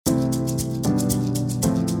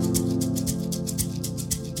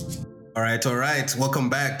All right, all right. Welcome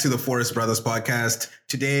back to the Forest Brothers podcast.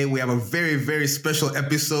 Today we have a very, very special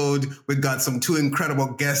episode. We got some two incredible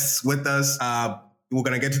guests with us. We're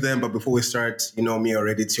gonna get to them, but before we start, you know me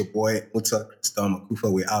already. It's your boy Muta Kristam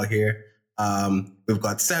Makufa. We're out here. We've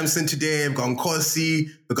got Samson today. We've got Nkosi.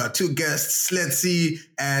 We've got two guests, Sletsi,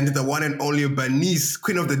 and the one and only Bernice,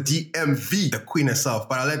 Queen of the DMV, the Queen herself.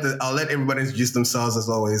 But I'll let everybody introduce themselves as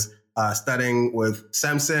always. Starting with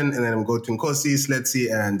Samson, and then we'll go to Nkosi,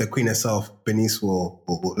 Sletsi, and the Queen herself, Bernice, will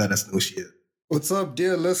let us know who she is. What's up,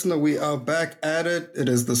 dear listener? We are back at it. It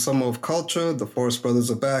is the summer of culture. The Forest Brothers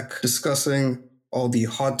are back discussing all the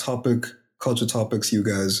hot culture topics you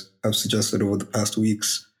guys have suggested over the past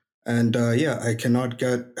weeks. And I cannot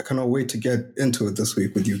wait to get into it this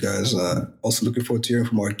week with you guys. Also looking forward to hearing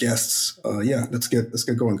from our guests. Let's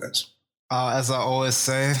get going, guys. As I always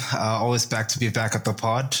say, always back to be back at the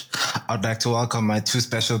pod. I'd like to welcome my two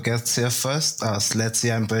special guests here first,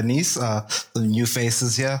 Sletsi and Bernice, some new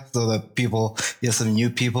faces here, so that people hear some new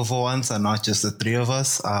people for once and not just the three of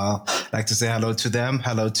us. I'd like to say hello to them,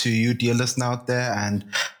 hello to you, dear listener out there, and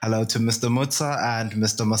hello to Mr. Mutsa and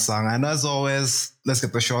Mr. Masanga. And as always, let's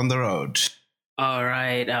get the show on the road. All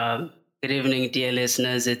right. Good evening, dear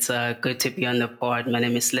listeners. It's good to be on the pod. My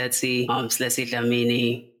name is Sletsi. I'm Sletsi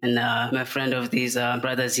Dlamini, and I'm a friend of these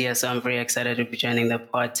brothers here, so I'm very excited to be joining the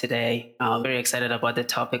pod today. I'm very excited about the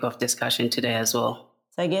topic of discussion today as well.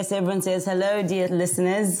 So I guess everyone says hello, dear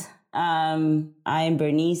listeners. I am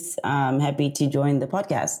Bernice. I'm happy to join the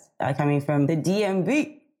podcast, coming from the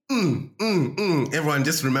DMV. Everyone,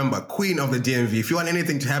 just remember, Queen of the DMV. If you want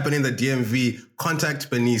anything to happen in the DMV,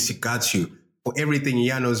 contact Bernice. She got you. For everything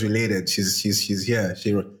Yano's related, she's here.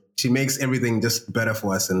 She makes everything just better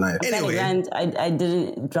for us in life. Anyway, and I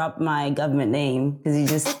didn't drop my government name because you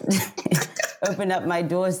just opened up my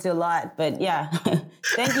doors to a lot. But yeah,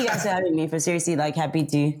 thank you guys for having me. For seriously, happy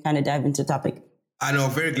to kind of dive into the topic. I know.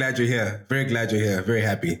 Very glad you're here. Very glad you're here. Very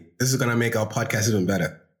happy. This is gonna make our podcast even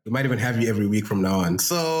better. We might even have you every week from now on.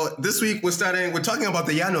 So this week we're talking about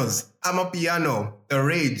the Yanos, Amapiano, the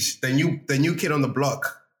rage, the new kid on the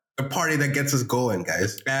block. The party that gets us going,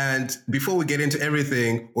 guys. And before we get into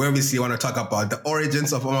everything, we obviously want to talk about the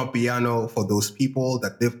origins of Amapiano for those people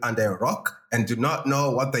that live under a rock and do not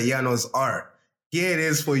know what the Llanos are. Here it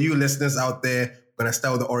is for you listeners out there. We're gonna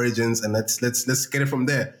start with the origins and let's get it from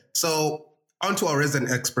there. So on to our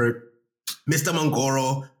resident expert, Mr.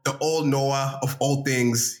 Mangoro, the old Noah of all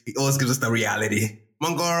things. He always gives us the reality.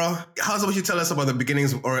 Mangoro, how about you tell us about the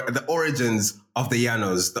beginnings or the origins of the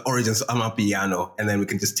Llanos, the origins of Amapiano, and then we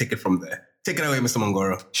can just take it from there. Take it away, Mr.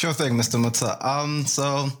 Mangoro. Sure thing, Mr. Mutsa.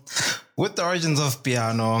 So with the origins of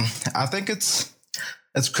piano, I think it's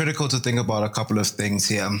critical to think about a couple of things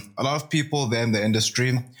here. A lot of people there in the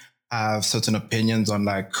industry have certain opinions on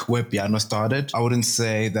where piano started. I wouldn't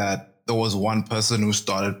say that there was one person who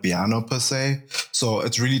started piano per se. So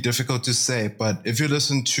it's really difficult to say. But if you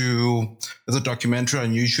listen to, there's a documentary on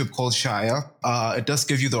YouTube called Shire. It does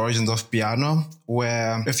give you the origins of piano,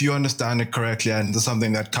 where if you understand it correctly, and this is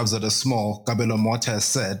something that comes at a small, Kabelo Mota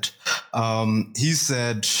said, he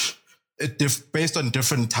said, based on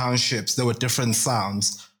different townships, there were different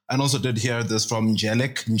sounds. And also did hear this from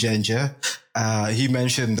Njelik Njenje. He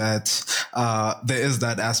mentioned that there is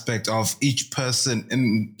that aspect of each person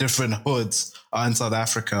in different hoods in South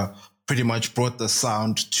Africa pretty much brought the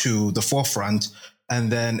sound to the forefront.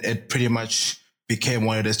 And then it pretty much became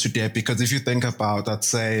what it is today. Because if you think about, let's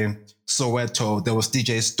say, Soweto, there was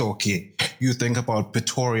DJ Stoki. You think about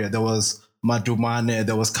Pretoria, there was Madumane,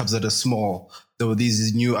 there was Kabza de Small. There were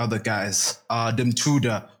these new other guys.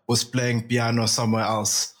 Demtuda was playing piano somewhere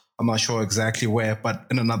else. I'm not sure exactly where, but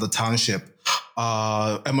in another township.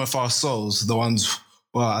 MFR Souls, the ones,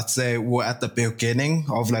 I'd say were at the beginning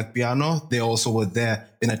of piano. They also were there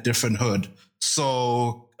in a different hood.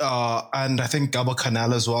 So, and I think Gabo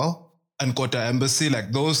Canal as well. And Kota Embassy,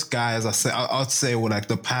 those guys, I'd say were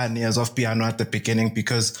the pioneers of piano at the beginning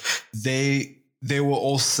because they were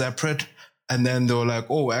all separate. And then they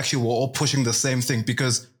were actually, we're all pushing the same thing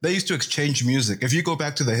because they used to exchange music. If you go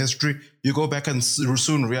back to the history, you go back and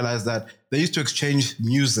soon realize that they used to exchange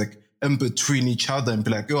music in between each other and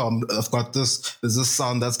be I've got this, there's this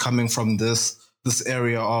sound that's coming from this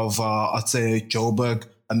area of, I'd say, Joburg,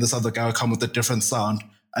 and this other guy will come with a different sound.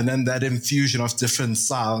 And then that infusion of different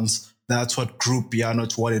sounds, that's what grew piano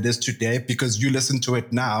to what it is today. Because you listen to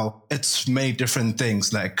it now, it's many different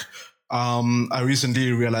things. I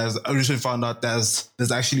recently found out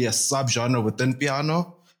there's actually a subgenre within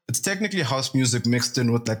piano. It's technically house music mixed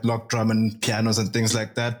in with lock drum and pianos and things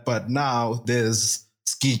like that. But now there's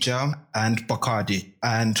Skija and Bacardi.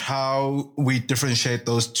 And how we differentiate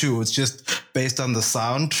those two, it's just based on the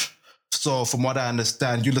sound. So from what I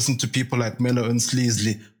understand, you listen to people like Miller and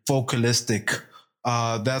Sleasley, vocalistic.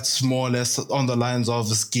 That's more or less on the lines of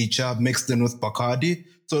Skicha mixed in with Bacardi.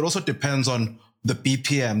 So it also depends on the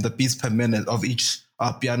BPM, the beats per minute of each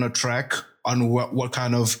piano track, on what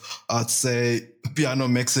kind of, say, piano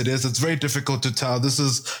mix it is. It's very difficult to tell. This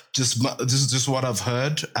is just what I've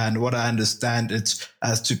heard and what I understand it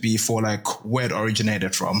as to be for like where it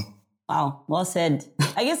originated from. Wow, well said.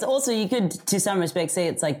 I guess also you could, to some respect, say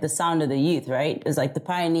it's like the sound of the youth, right? It's like the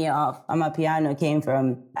pioneer of Amapiano came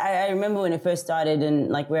from. I remember when it first started and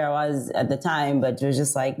like where I was at the time, but it was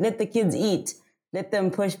just like, let the kids eat, let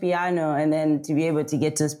them push piano. And then to be able to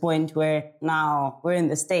get to this point where now we're in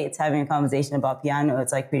the States having a conversation about piano,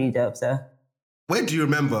 it's like pretty dope. So, where do you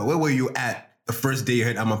remember? Where were you at the first day you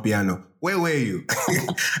heard Amapiano? Where were you?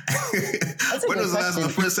 When was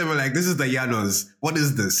the first time you were like, this is the Llanos? What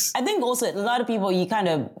is this? I think also a lot of people, you kind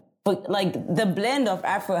of, like the blend of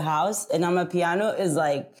Afro house and Amapiano is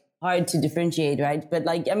like hard to differentiate, right? But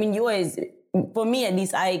like, I mean, you always, for me at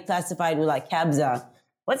least, I classified with like Kabza.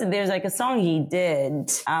 There's like a song he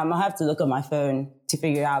did. I'll have to look on my phone to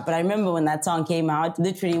figure it out. But I remember when that song came out,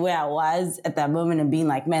 literally where I was at that moment and being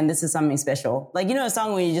like, man, this is something special. Like, you know, a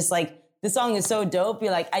song where you're just like, the song is so dope.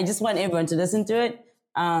 You're like, I just want everyone to listen to it.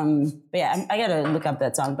 But yeah, I gotta look up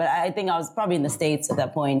that song. But I think I was probably in the States at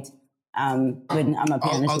that point. When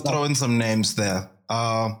Amapiano. I'll throw in some names there.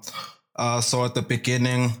 So at the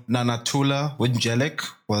beginning, Nana Tula with Angelic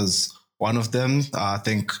was one of them. I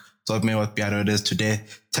think so. Maybe what piano it is today.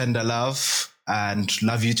 Tender Love and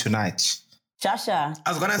Love You Tonight. Shasha. I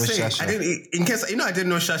was gonna say, Shasha? I didn't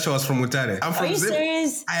know Shasha was from Mutare. I'm from Are you Zim.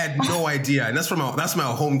 serious? I had no idea. And that's my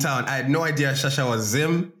hometown. I had no idea Shasha was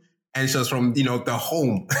Zim. And she was from, the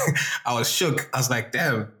home. I was shook. I was like,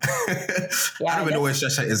 damn. Yeah, I don't even know where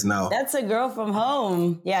Shasha is now. That's a girl from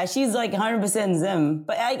home. Yeah, she's like 100% Zim.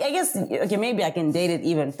 But I guess, okay, maybe I can date it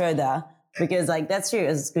even further. Because like, that's true.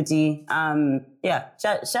 It's Kuti. Yeah,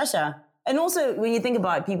 Shasha. And also when you think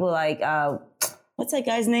about people like, what's that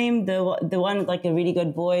guy's name? The one with like a really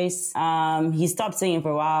good voice. He stopped singing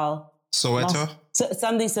for a while. Soweto?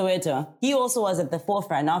 Something Soweto. He also was at the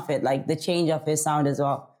forefront of it, like the change of his sound as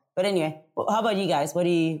well. But anyway, how about you guys? When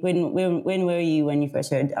were you when you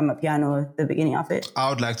first heard Amapiano, the beginning of it? I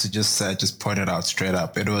would like to just point it out straight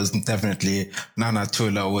up. It was definitely Nana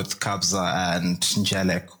Tula with Kabza and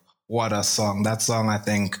Angelic. What a song. That song, I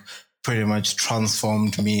think, pretty much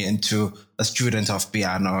transformed me into a student of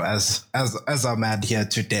piano as I'm at here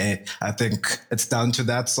today. I think it's down to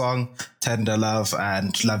that song, Tender Love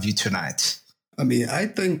and Love You Tonight. I mean, I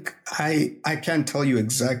think I can't tell you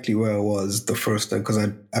exactly where I was the first time because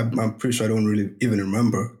I'm pretty sure I don't really even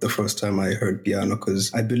remember the first time I heard piano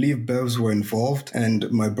because I believe Bevs were involved and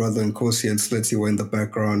my brother and Kosi and Slitsy were in the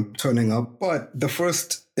background turning up. But the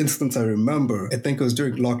first instance I remember, I think it was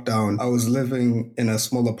during lockdown. I was living in a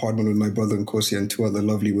small apartment with my brother and Kosi and two other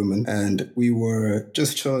lovely women. And we were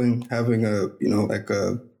just chilling, having I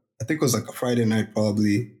think it was like a Friday night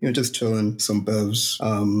probably, just chilling, some Bevs,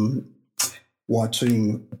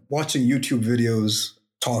 watching YouTube videos,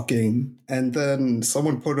 talking, and then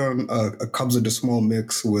someone put on a Kabza de Small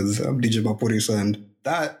mix with DJ Maporisa, and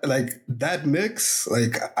that mix,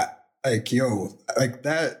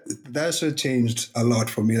 that shit changed a lot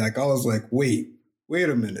for me. Like I was like, wait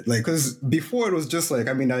a minute, like because before it was just like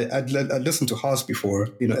I'd listened to house before,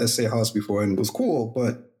 SA house before, and it was cool,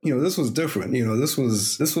 but this was different. This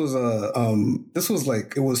was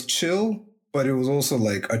like it was chill. But it was also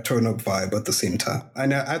like a turn-up vibe at the same time.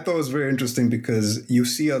 And I thought it was very interesting because you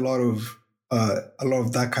see a lot of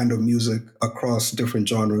that kind of music across different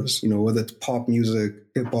genres, whether it's pop music,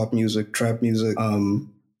 hip-hop music, trap music,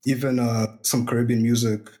 even some Caribbean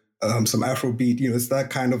music, some Afrobeat, it's that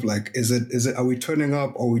kind of like, are we turning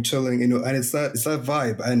up? Are we chilling? And it's that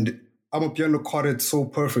vibe. And Amapiano caught it so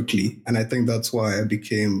perfectly. And I think that's why I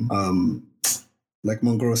became, like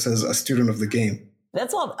Mongoro says, a student of the game.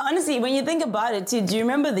 That's all. Honestly, when you think about it too, do you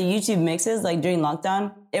remember the YouTube mixes like during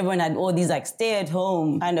lockdown? Everyone had all these like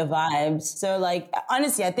stay-at-home kind of vibes. So like,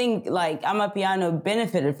 honestly, I think like Amapiano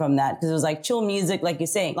benefited from that because it was like chill music, like you're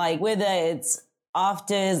saying, like whether it's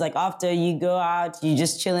after you go out, you're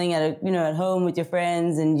just chilling at at home with your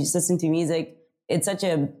friends and you just listen to music. It's such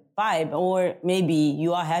a vibe. Or maybe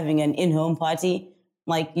you are having an in-home party.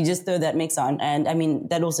 Like you just throw that mix on. And I mean,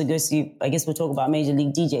 that also goes to, I guess we'll talk about major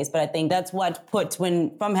league DJs, but I think that's what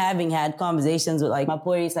from having had conversations with like my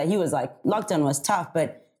boys, like he was like, lockdown was tough,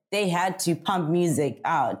 but they had to pump music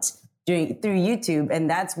out through YouTube. And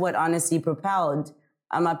that's what honestly propelled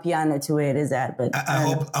Amapiano to where it is at. But I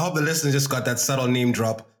hope the listener just got that subtle name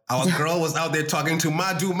drop. Our girl was out there talking to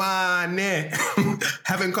Madumane,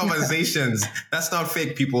 having conversations. That's not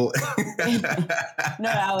fake, people. No,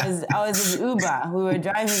 I was in Uber. We were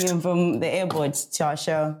driving him from the airport to our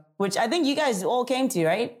show, which I think you guys all came to,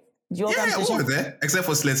 right? Did you all come to the we show? were there, except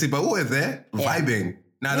for Sletsy, but we were there vibing.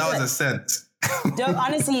 Now that was a sense. Dope,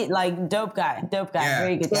 honestly, like dope guy, Yeah.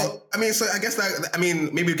 very good. So I guess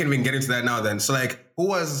maybe we can even get into that now then. So like, who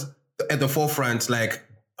was at the forefront, like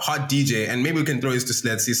hot DJ? And maybe we can throw this to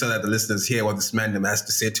Sletsy so that the listeners hear what this man has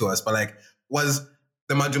to say to us. But like, was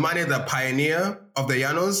the Madumane the pioneer of the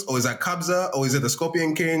Llanos, or is that Kabza, or is it the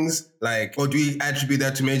Scorpion Kings? Like, or do we attribute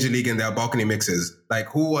that to Major League and their balcony mixes? Like,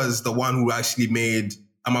 who was the one who actually made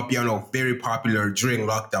Amapiano very popular during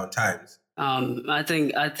lockdown times? I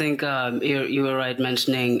think you were right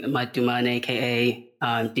mentioning Madumane, aka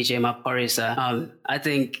DJ Maporisa. I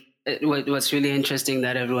think what's really interesting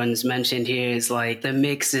that everyone's mentioned here is like the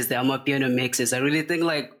mixes, the Amapiano mixes. I really think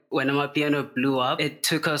like when Amapiano blew up, it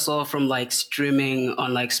took us all from like streaming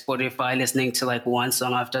on like Spotify, listening to like one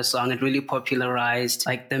song after song. It really popularized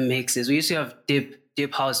like the mixes. We used to have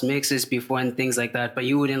deep house mixes before and things like that, but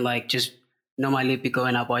you wouldn't like just normally be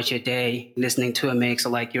going about your day listening to a mix, or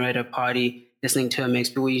like you're at a party listening to a mix.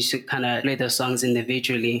 People used to kind of play the songs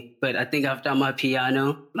individually. But I think after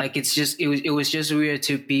Amapiano, like it was just weird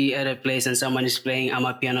to be at a place and someone is playing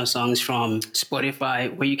Amapiano songs from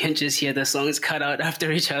Spotify where you can just hear the songs cut out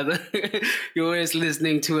after each other. You're always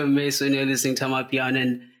listening to a mix when you're listening to Amapiano.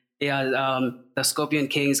 And the Scorpion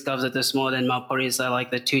Kings, Kabza the Small, and Maporisa are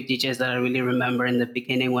like the two DJs that I really remember in the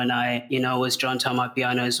beginning when I, was drawn to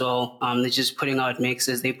Amapiano as well. They're just putting out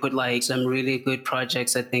mixes. They put like some really good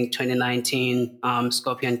projects. I think 2019,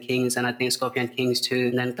 Scorpion Kings, and I think Scorpion Kings 2,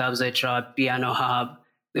 and then Kabza dropped Piano Hub.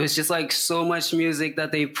 There was just like so much music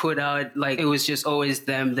that they put out. Like it was just always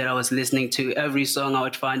them that I was listening to. Every song I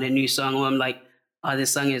would find a new song where I'm like, oh,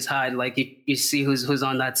 this song is hard. Like you see who's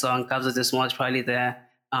on that song. Kabza the Small is probably there.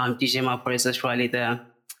 DJ Maporisa is probably there.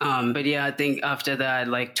 But yeah, I think after that,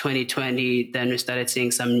 like 2020, then we started seeing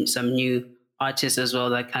some new artists as well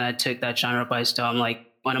that kind of took that genre by storm. Like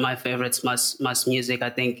one of my favorites, Mas Music, I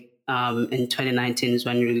think in 2019 is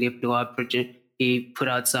when he really blew up. He put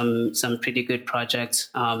out some pretty good projects.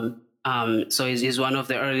 So he's one of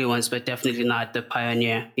the early ones, but definitely not the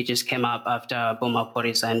pioneer. He just came up after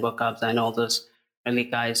Maporisa and Kabza and all those early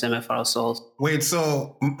guys, MFR Souls. Wait,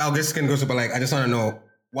 so I guess can go to, but like, I just want to know,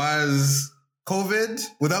 was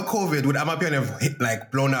without COVID, would Amapiano have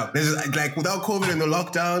like blown up? Like without COVID and the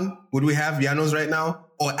lockdown, would we have Llanos right now?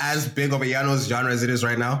 Or as big of a Llanos genre as it is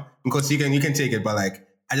right now? Because you can take it, but like,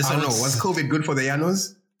 I just don't know. Was COVID good for the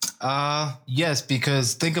Llanos? Yes,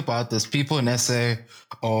 because think about this. People in SA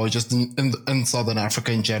or just in Southern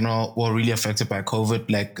Africa in general were really affected by COVID.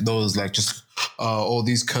 Like those, like just all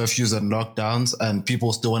these curfews and lockdowns, and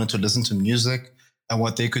people still wanted to listen to music. And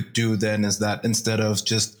what they could do then is that instead of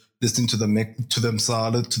just listening to the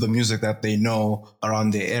music that they know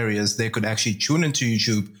around their areas, they could actually tune into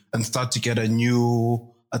YouTube and start to get a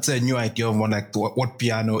new idea of what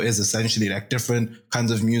piano is, essentially, like different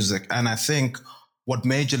kinds of music. And I think what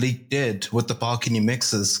Major League did with the balcony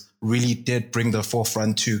mixes really did bring the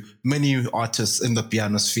forefront to many artists in the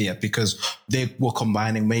piano sphere, because they were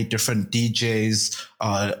combining many different DJs,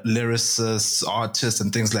 lyricists, artists,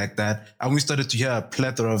 and things like that. And we started to hear a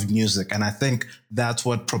plethora of music. And I think that's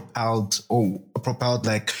what propelled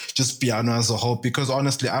like just piano as a whole. Because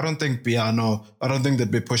honestly, I don't think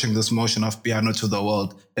they'd be pushing this motion of piano to the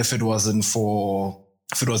world if it wasn't for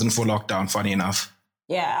lockdown, funny enough.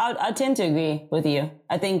 Yeah, I tend to agree with you.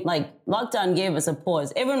 I think like lockdown gave us a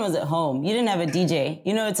pause. Everyone was at home. You didn't have a DJ.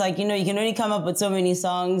 It's like, you can only come up with so many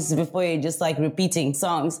songs before you're just like repeating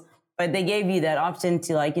songs. But they gave you that option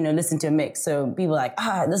to like, listen to a mix. So people are like,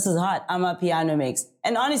 this is hot. Amapiano mix.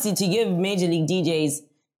 And honestly, to give Major League DJs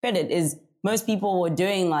credit is most people were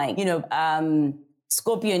doing like,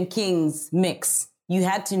 Scorpion Kings mix. You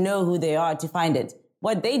had to know who they are to find it.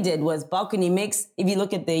 What they did was balcony mix. If you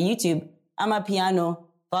look at their YouTube, Amapiano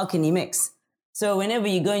balcony mix. So whenever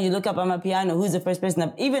you go and you look up Amapiano, who's the first person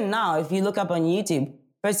up? Even now, if you look up on YouTube,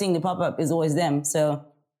 first thing to pop up is always them. So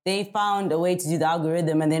they found a way to do the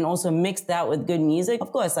algorithm and then also mix that with good music.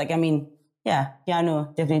 Of course, piano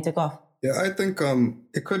definitely took off. Yeah, I think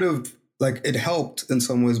it could have, it helped in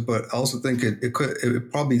some ways, but I also think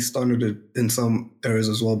it probably started it in some areas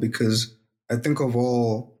as well, because I think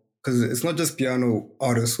because it's not just piano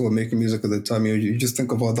artists who are making music at the time. You just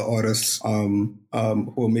think of all the artists who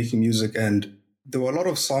are making music, and there were a lot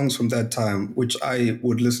of songs from that time which I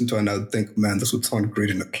would listen to and I would think, man, this would sound great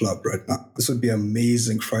in a club right now. This would be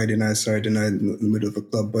amazing Friday night, Saturday night in the middle of the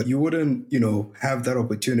club. But you wouldn't, have that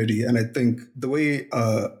opportunity. And I think the way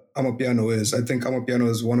Amapiano is. I think Amapiano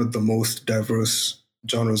is one of the most diverse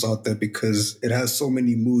genres out there because it has so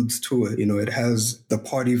many moods to it. You know, it has the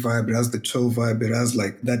party vibe, it has the chill vibe, it has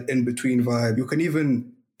like that in-between vibe. You can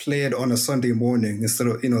even play it on a Sunday morning instead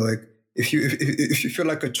of, you know, like if you feel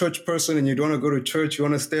like a church person and you don't want to go to church, you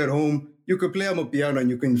want to stay at home, you could play Amapiano and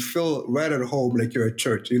you can feel right at home like you're at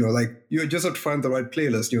church. You know, like you just have to find the right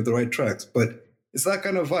playlist, you know, the right tracks. But it's that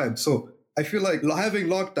kind of vibe. So I feel like having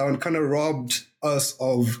lockdown kind of robbed us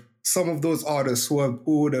of some of those artists who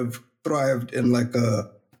would have thrived in like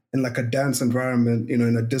a dance environment, you know,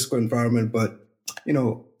 in a disco environment. But, you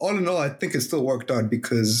know, all in all, I think it still worked out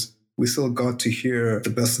because we still got to hear the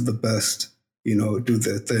best of the best, you know, do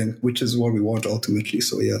their thing, which is what we want ultimately.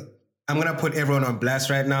 So, yeah. I'm going to put everyone on blast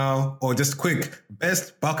right now. Or just quick,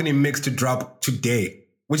 best balcony mix to drop today.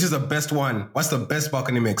 Which is the best one? What's the best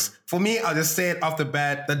balcony mix? For me, I'll just say it off the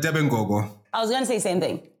bat, the Deb and Gogo. I was going to say the same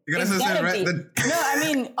thing. You're going to say it, right? No, I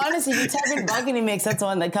mean, honestly, you type in balcony mix, that's the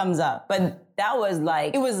one that comes up. But that was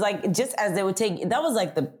like, it was like, just as they would take, that was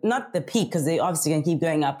like not the peak, because they obviously going to keep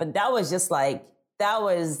going up, but that was just like,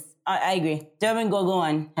 I agree. Deb and Gogo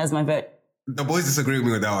one has my vote. The boys disagree with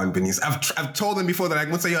me with that one, Bernice. I've told them before that I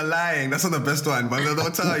would say you're lying. That's not the best one, but they'll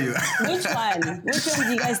tell you. Which one? Which one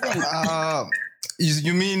do you guys think?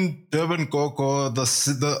 You mean Durban Coco, the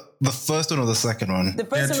first one or the second one? The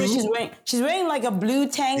first one where she's wearing like a blue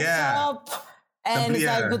tank top, and it's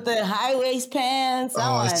like with the high waist pants. That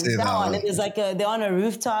one. And it's like they're on a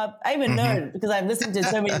rooftop. I even know it because I've listened to it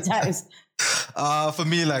so many times. For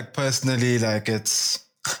me, like personally, like it's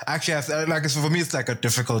actually for me it's like a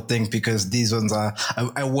difficult thing because these ones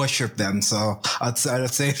I worship them, so I'd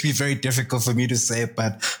say it'd be very difficult for me to say.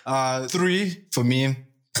 But 3 for me.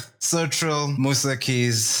 Sertril, Musa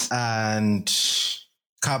Keys, and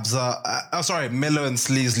Kabza. Mellow and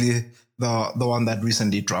Sleazy, the one that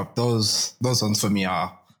recently dropped. Those ones for me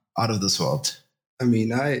are out of this world. I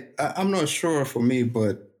mean, I'm not sure for me,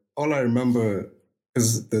 but all I remember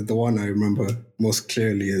is the one I remember most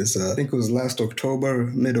clearly is I think it was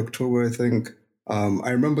mid-October, I think. I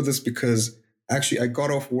remember this because actually I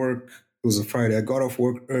got off work. It was a Friday. I got off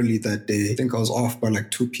work early that day. I think I was off by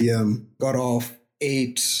like 2 p.m. Got off.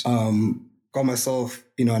 Ate, got myself,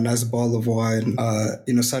 you know, a nice bottle of wine,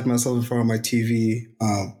 sat myself in front of my TV,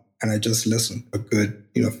 and I just listened a good,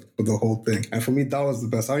 you know, for the whole thing. And for me, that was the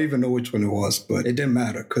best. I don't even know which one it was, but it didn't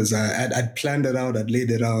matter because I'd planned it out, I'd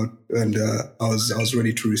laid it out, and I was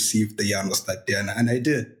ready to receive the Janos that day, and I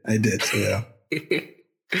did. So yeah.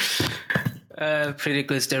 Pretty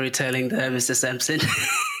good storytelling there, Mr. Sampson.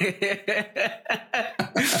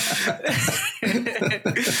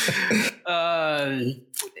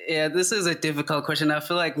 Yeah, this is a difficult question. I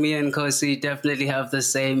feel like me and Kosi definitely have the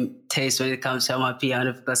same taste when it comes to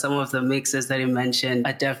Amapiano because some of the mixes that he mentioned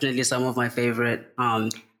are definitely some of my favorite.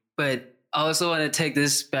 But I also want to take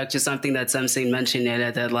this back to something that Samson mentioned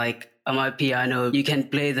earlier, that like Amapiano, you can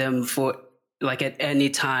play them for like at any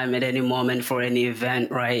time, at any moment for any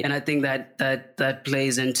event, right? And I think that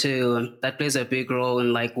plays a big role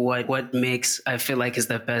in like what mix I feel like is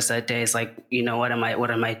the best that day. It's like, you know, what am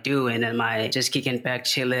I doing? Am I just kicking back,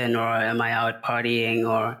 chilling, or am I out partying,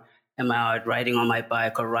 or am I out riding on my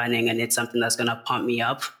bike or running? And it's something that's gonna pump me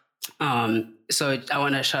up. So I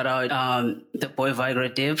want to shout out the boy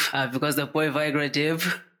Vigra Div because the boy Vigra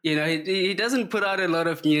Div, you know, he doesn't put out a lot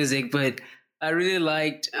of music, but I really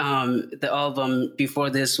liked the album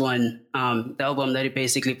before this one, the album that he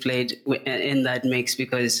basically played in that mix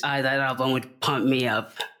because that album would pump me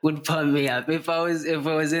up. If I was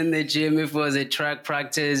in the gym, if it was a track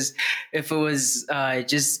practice, if it was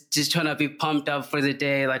just trying to be pumped up for the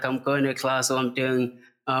day, like I'm going to class or I'm doing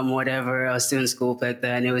whatever. I was still in school back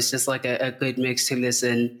then. It was just like a good mix to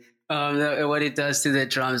listen. What it does to the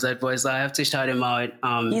drums, that voice, I have to shout him out.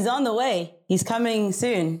 He's on the way. He's coming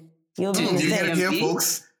soon. You'll be you get it here,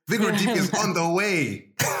 folks. Vigro Deep is on the way.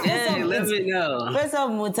 Yeah, let me know. First of all,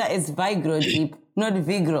 Muta, it's Vigro Deep, not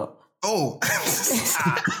Vigro. Oh.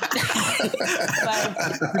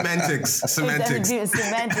 Semantics. Semantic,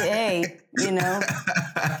 hey, you know.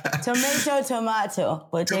 Tomato. Tomato,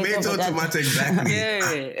 exactly.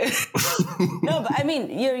 Yeah. No, but I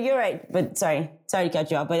mean, you're right. But sorry to cut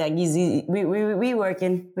you off. But like, we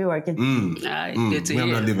working. Good to hear.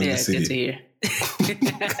 I'm not living in the city. Good to hear.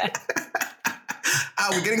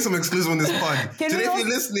 We're getting some exclusive on this pod. Today, if you're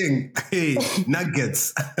listening, hey,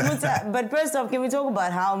 nuggets. Muta, but first off, can we talk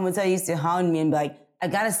about how Muta used to hound me and be like, I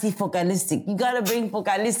gotta see Focalistic. You gotta bring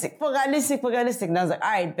Focalistic. And I was like,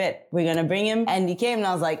 all right, bet. We're gonna bring him. And he came and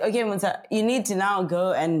I was like, okay, Muta, you need to now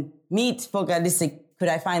go and meet Focalistic. Could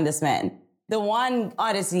I find this man? The one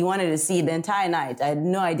artist he wanted to see the entire night, I had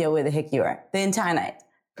no idea where the heck you were. The entire night.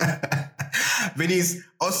 Bernice,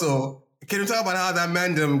 also, can you talk about how that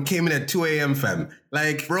man came in at 2 a.m., fam?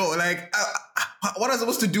 Like, bro, like, what am I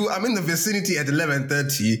supposed to do? I'm in the vicinity at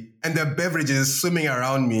 11:30 and the beverages swimming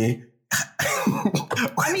around me.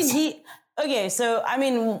 I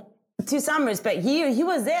mean, to some respect, he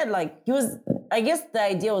was there, like, I guess the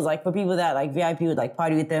idea was, like, for people that, like, VIP would, like,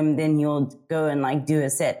 party with him, then he'll go and, like, do a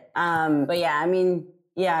set. But yeah, I mean,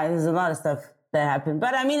 yeah, there's a lot of stuff that happened.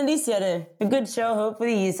 But I mean, at least you had a good show.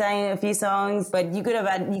 Hopefully, you sang a few songs, but you could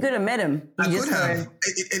have met him. I could have.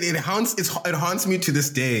 It haunts me to this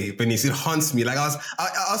day, Bernice. It haunts me. Like I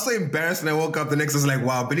was so embarrassed when I woke up the next day. I was like,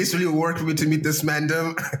 wow, Bernice really worked for me to meet this man,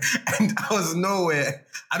 and I was nowhere.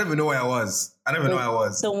 I don't even know where I was.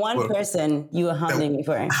 The one person you were haunting me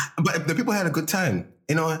for. But the people had a good time.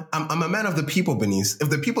 You know, I'm a man of the people, Bernice. If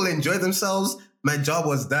the people enjoy themselves, my job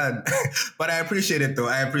was done. But I appreciate it, though.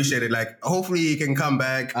 I appreciate it. Like, hopefully he can come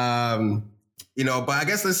back. You know, but I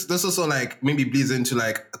guess this also, like, maybe bleeds into,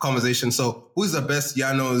 like, a conversation. So who's the best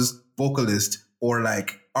Yano's vocalist or,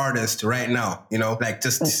 like, artist right now? You know, like,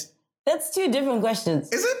 just... That's two different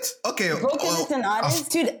questions. Is it? Okay. Vocalist and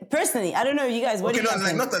artist? Personally, I don't know, you guys, what do you guys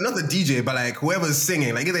think? Not the DJ, but, like, whoever's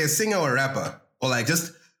singing. Like, either a singer or a rapper. Or, like,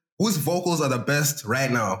 just... Whose vocals are the best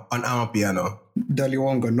right now on Amapiano? Dali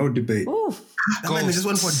Wonga, no debate. Oof. That man just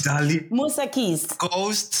went for Dali. Musa Keys.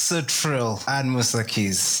 Ghost, Citril, and Musa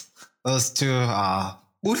Keys. Those two are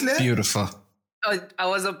beautiful. I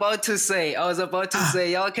was about to say,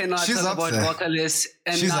 y'all cannot talk about vocalists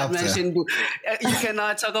and not mention. You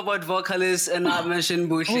cannot talk about vocalists and not mention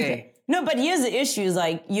Boucher. Okay. No, but here's the issue: is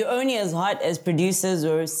like you're only as hot as producers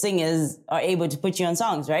or singers are able to put you on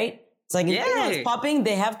songs, right? It's like if anyone's popping,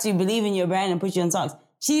 they have to believe in your brand and put you on songs.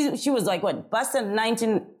 She was like, what? Busta I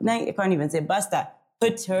can't even say Busta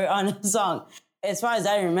put her on a song. As far as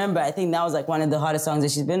I remember, I think that was like one of the hottest songs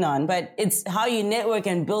that she's been on. But it's how you network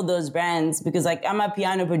and build those brands, because like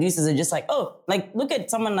Amapiano producers are just like, oh, like look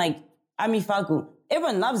at someone like Ami Faku.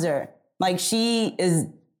 Everyone loves her. Like she has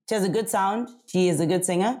a good sound. She is a good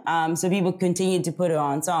singer. So people continue to put her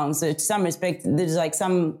on songs. So to some respect, there's like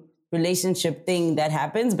some relationship thing that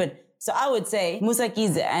happens. But so I would say Musa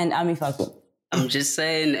Keys and Ami Faku. I'm just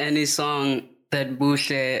saying any song that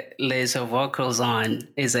Boucher lays her vocals on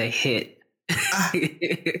is a hit. I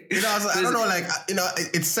don't know, like, you know,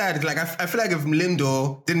 it's sad. Like, I feel like if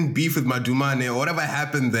Lindo didn't beef with Madumane or whatever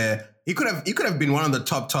happened there, he could have been one of the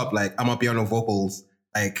top, like, Amapiano vocals.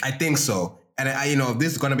 Like, I think so. And I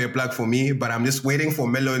this is going to be a plug for me, but I'm just waiting for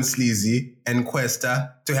Melo and Sleazy and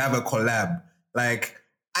Questa to have a collab. Like,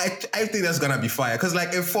 I think that's going to be fire. Because,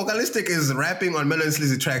 like, if Focalistic is rapping on Melo and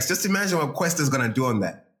Sleazy tracks, just imagine what Questa is going to do on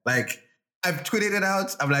that. Like, I've tweeted it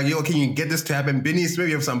out. I'm like, yo, can you get this to happen? Bernice, maybe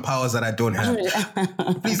you have some powers that I don't have.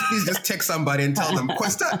 please just text somebody and tell them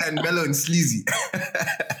Questa and Melo and Sleazy.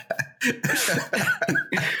 You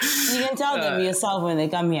can tell them yourself when they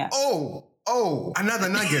come here. Oh, another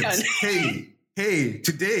nugget. hey,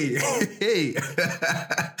 today. Hey.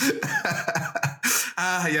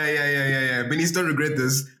 Yeah. Bernice, don't regret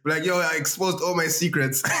this. Like, yo, I exposed all my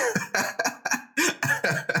secrets.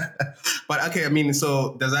 But okay, I mean,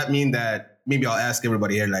 so does that mean that maybe I'll ask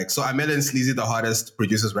everybody here, like, so are Melo and Sleazy the hottest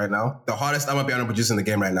producers right now? The hottest Amapiano producer in the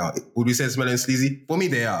game right now? Would we say it's Melo and Sleazy? For me,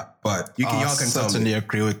 they are, but y'all can tell me. Certainly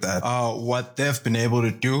agree with that. What they've been able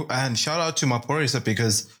to do, and shout out to Maporisa,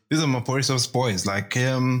 because these are Maporisa's boys, like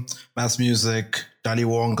him, Mass Music, Dali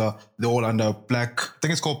Wonga, they're all under I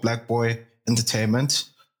think it's called Black Boy Entertainment.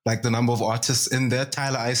 Like the number of artists in there,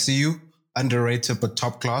 Tyler ICU, underrated but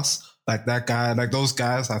top class. Like that guy, like those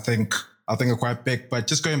guys, I think are quite big. But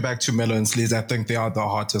just going back to Melo and Sleazy, I think they are the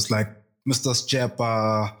hottest. Like Mr.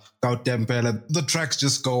 Stepa, Gautempele, the tracks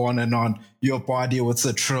just go on and on. Your Body with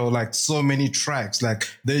the Trill, like so many tracks. Like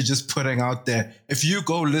they're just putting out there. If you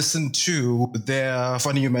go listen to their,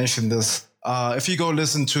 funny you mentioned this, if you go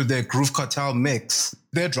listen to their Groove Cartel mix,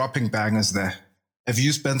 they're dropping bangers there. If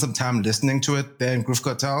you spend some time listening to it there in Groove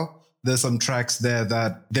Cartel, there's some tracks there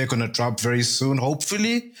that they're going to drop very soon,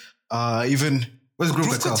 hopefully. Where's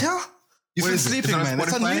Groove Cartel? You've been sleeping, man.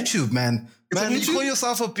 It's on YouTube, man. Man, you call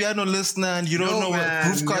yourself a piano listener and you don't know what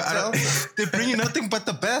Groove Cartel? They bring you nothing but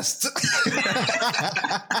the best.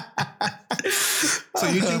 So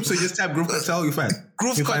YouTube, so you just type Groove Cartel, you find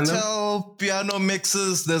Groove Cartel piano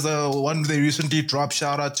mixes. There's one they recently dropped.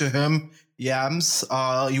 Shout out to him. Yams.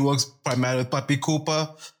 He works primarily with Papi Cooper.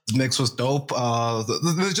 The mix was dope.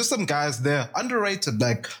 There's just some guys there. Underrated.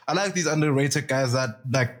 Like, I like these underrated guys that,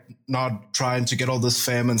 like, not trying to get all this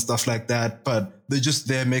fame and stuff like that, but they're just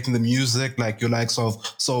there making the music, like your likes of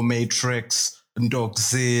Soul Matrix,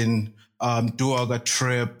 Ndoxin, Duaga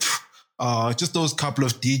Trip, just those couple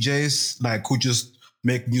of DJs, like, who just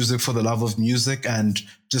make music for the love of music and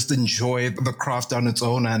just enjoy the craft on its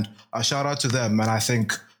own. And I shout out to them. And I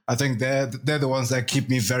think they're the ones that keep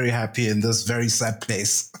me very happy in this very sad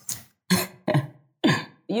place.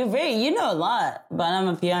 You know a lot about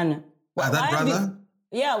Amapiano. That brother?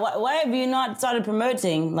 Why have you not started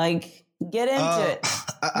promoting? Like, get into it.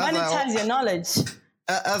 Monetize your knowledge.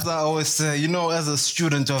 As I always say, as a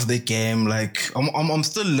student of the game, like I'm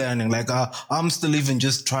still learning. Like I'm still even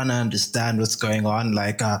just trying to understand what's going on.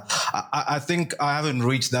 Like I think I haven't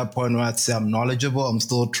reached that point where I'd say I'm knowledgeable. I'm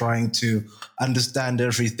still trying to understand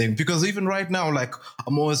everything, because even right now, like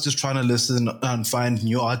I'm always just trying to listen and find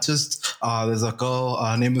new artists. There's a girl,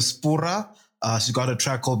 her name is Pura. She got a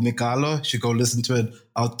track called Mikalo. You should go listen to it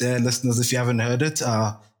out there, listeners, if you haven't heard it.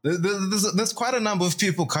 There's quite a number of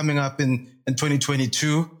people coming up in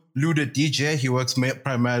 2022. Luda DJ, he works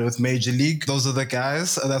primarily with Major League. Those are the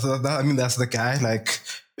guys. That's the guy. Like,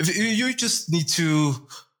 if you just need to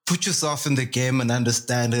put yourself in the game and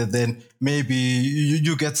understand it, then maybe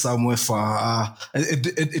you get somewhere far.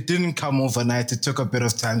 It didn't come overnight. It took a bit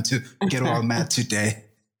of time to get where I'm at today.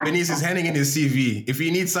 Bernice is handing in his CV. If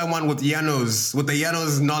you need someone with the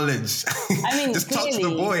Llanos knowledge, just clearly, talk to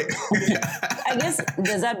the boy. I guess,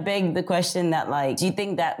 does that beg the question that, like, do you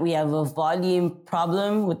think that we have a volume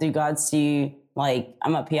problem with regards to, like,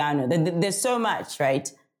 Amapiano? There's so much,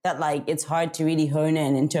 right, that, like, it's hard to really hone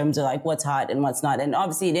in terms of, like, what's hot and what's not. And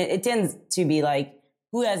obviously, it tends to be, like,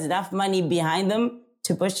 who has enough money behind them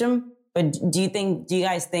to push them. But do you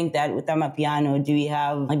guys think that with Amapiano, do we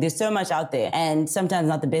have, like, there's so much out there, and sometimes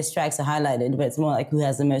not the best tracks are highlighted, but it's more like who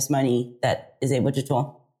has the most money that is able to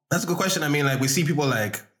tour? That's a good question. I mean, like, we see people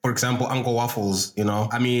like, for example, Uncle Waffles,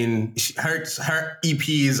 I mean, her EP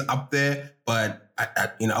is up there, but I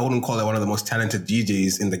wouldn't call her one of the most talented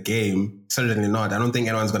DJs in the game. Certainly not. I don't think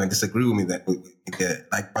anyone's going to disagree with me that.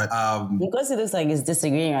 Because it looks like he's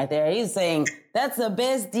disagreeing right there. He's saying that's the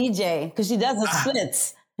best DJ because she does the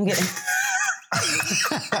splits.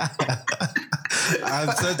 I'm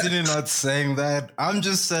certainly not saying that. I'm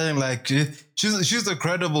just saying, like, she's a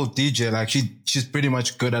credible DJ. Like, she's pretty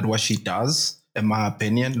much good at what she does, in my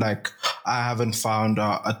opinion. Like, I haven't found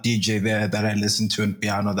a DJ there that I listen to in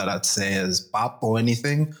piano that I'd say is pop or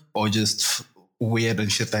anything, or just weird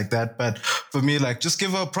and shit like that. But for me, like, just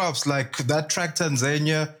give her props. Like, that track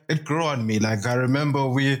Tanzania, it grew on me. Like, I remember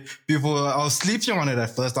I was sleeping on it at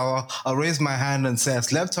first. I'll raise my hand and say I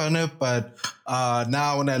slept on it, but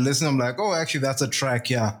now when I listen, I'm like, oh, actually, that's a track,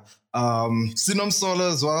 yeah. Sinom Sola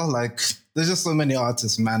as well. Like, there's just so many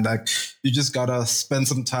artists, man. Like, you just gotta spend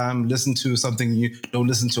some time, listen to something new. Don't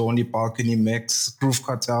listen to only Balcony Mix, Groove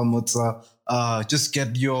Cartel, Mutsa. Just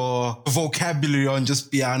get your vocabulary on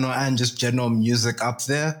just piano and just general music up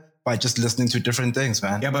there by just listening to different things,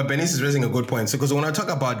 man. Yeah, but Bernice is raising a good point. So, because when I talk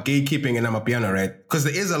about gatekeeping in Amapiano, right? Because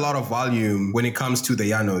there is a lot of volume when it comes to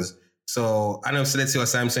the Llanos. So, I know Celestio or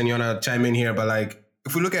Samson, you want to chime in here, but, like,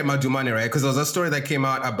 if we look at Madumani, right? Because there was a story that came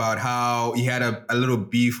out about how he had a little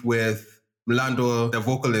beef with Mlando, the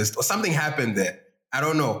vocalist, or something happened there. I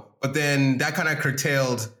don't know. But then that kind of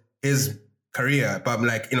curtailed his career. But I'm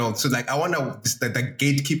like, so, like, I wonder the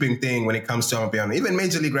gatekeeping thing when it comes to Amapiano. Even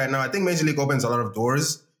Major League right now, I think Major League opens a lot of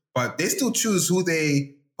doors, but they still choose who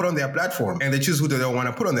they put on their platform, and they choose who they don't want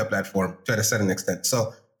to put on their platform to a certain extent.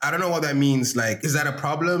 So I don't know what that means. Like, is that a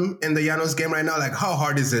problem in the Llanos game right now? Like, how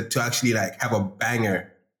hard is it to actually, like, have a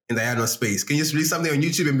banger in the Llanos space? Can you just release something on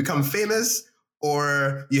YouTube and become famous?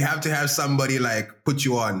 Or you have to have somebody, like, put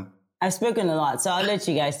you on? I've spoken a lot, so I'll let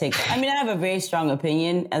you guys take it. I mean, I have a very strong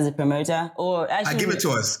opinion as a promoter. Or actually, give it to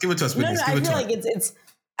us. Give it to us, please. No, I feel like it's.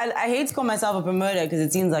 I hate to call myself a promoter because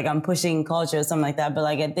it seems like I'm pushing culture or something like that. But,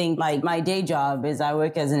 like, I think, like, my day job is I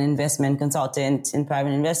work as an investment consultant in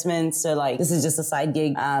private investments. So, like, this is just a side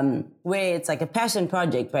gig where it's like a passion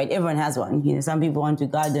project, right? Everyone has one. Some people want to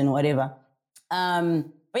garden, whatever.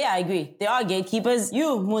 But yeah, I agree. There are gatekeepers.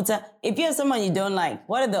 You, Muta, if you have someone you don't like,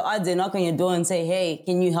 what are the odds they knock on your door and say, hey,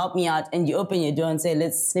 can you help me out? And you open your door and say,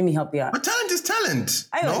 let me help you out. But talent is talent.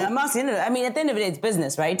 I'm asking. I mean, at the end of the day, it's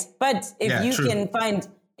business, right? But if you can find,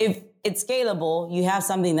 if it's scalable, you have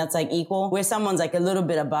something that's, like, equal, where someone's, like, a little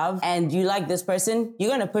bit above, and you like this person, you're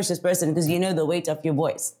going to push this person because you know the weight of your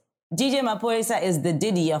voice. DJ Mapoisa is the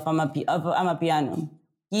Diddy of Amapiano.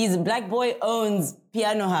 He's Black Boy owns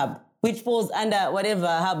Piano Hub, which falls under whatever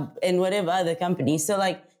hub and whatever other company. So,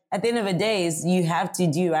 like, at the end of the day, you have to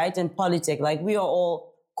do right in politics. Like, we are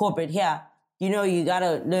all corporate here. You got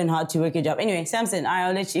to learn how to work your job. Anyway, Samson,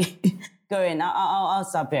 I'll let you go in. I'll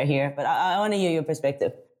stop right here, but I want to hear your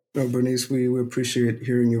perspective. No, Bernice, we appreciate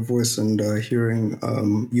hearing your voice and hearing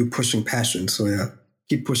you pushing passion. So, yeah,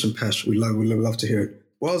 keep pushing passion. We love to hear it.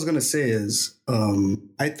 what I was gonna say is,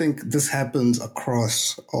 I think this happens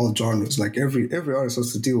across all genres. Like every artist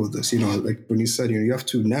has to deal with this. Like when you said, you have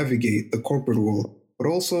to navigate the corporate world, but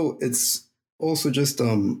also it's also just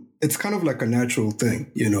it's kind of like a natural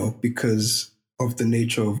thing, because of the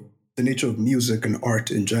nature of music and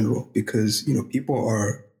art in general. Because people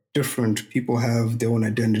are different. People have their own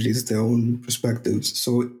identities, their own perspectives.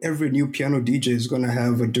 So every new piano DJ is gonna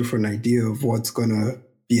have a different idea of what's gonna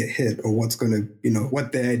be a hit, or what's going to,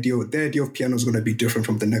 what their idea of piano is going to be different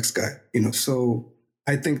from the next guy, So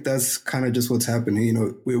I think that's kind of just what's happening.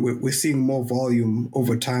 We're seeing more volume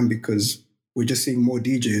over time because we're just seeing more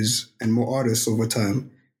DJs and more artists over time.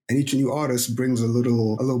 And each new artist brings a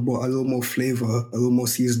little more flavor, a little more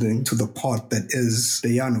seasoning to the pot that is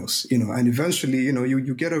the Llanos, and eventually,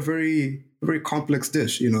 you get a very, very complex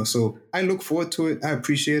dish, So I look forward to it. I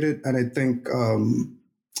appreciate it. And I think,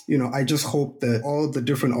 I just hope that all the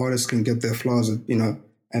different artists can get their flaws,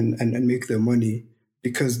 and make their money,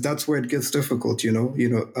 because that's where it gets difficult,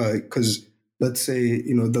 because let's say,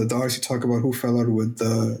 the artists you talk about who fell out with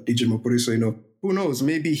DJ Mapuriso, who knows,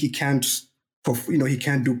 maybe he can't, he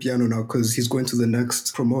can't do piano now because he's going to the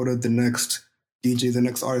next promoter, the next DJ, the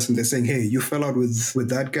next artist, and they're saying, hey, you fell out with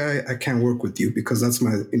that guy, I can't work with you because that's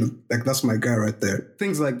my, that's my guy right there.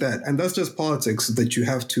 Things like that. And that's just politics that you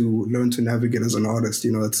have to learn to navigate as an artist.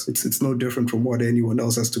 It's no different from what anyone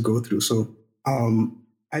else has to go through. So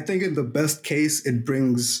I think in the best case, it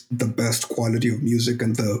brings the best quality of music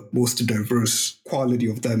and the most diverse quality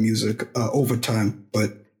of that music over time.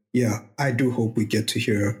 But yeah, I do hope we get to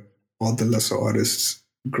hear all the lesser artists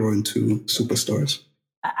grow into superstars.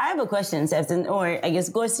 I have a question, Sefton, or I guess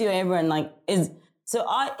Gorsi or everyone, is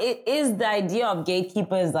the idea of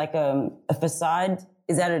gatekeepers like a facade?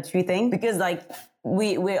 Is that a true thing? Because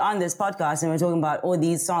we're on this podcast and we're talking about all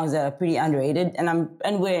these songs that are pretty underrated,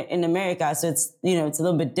 and we're in America, so it's it's a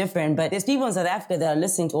little bit different. But there's people in South Africa that are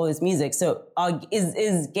listening to all this music. So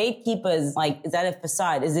is gatekeepers is that a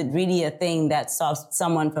facade? Is it really a thing that stops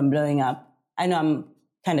someone from blowing up? I know I'm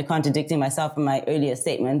kind of contradicting myself in my earlier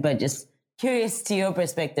statement, but just curious to your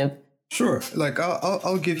perspective. Sure.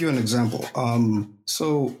 I'll give you an example.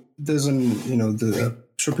 So there's I'm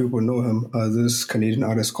sure people know him, this Canadian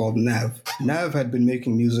artist called Nav. Nav had been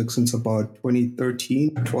making music since about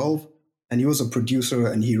 2013, 12, and he was a producer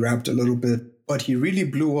and he rapped a little bit, but he really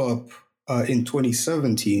blew up in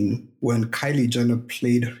 2017 when Kylie Jenner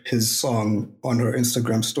played his song on her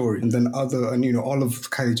Instagram story. And then all of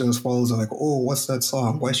Kylie Jenner's followers are like, oh, what's that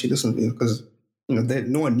song? Why is she listening to it? Because,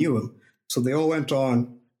 no one knew him. So they all went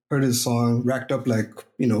on, heard his song, racked up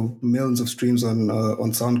millions of streams on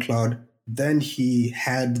SoundCloud. Then he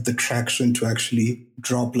had the traction to actually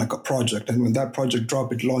drop a project. And when that project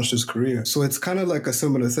dropped, it launched his career. So it's kind of like a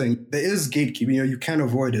similar thing. There is gatekeeping, you can't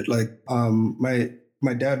avoid it.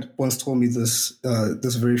 My dad once told me this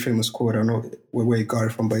very famous quote. I don't know where he got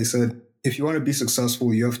it from, but he said, if you want to be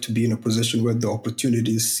successful, you have to be in a position where the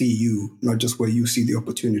opportunities see you, not just where you see the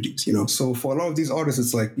opportunities, So for a lot of these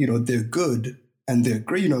artists, it's they're good and they're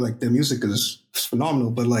great, their music is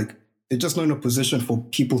phenomenal, but they're just not in a position for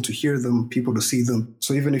people to hear them, people to see them.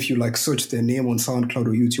 So even if you search their name on SoundCloud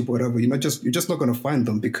or YouTube or whatever, you're just not going to find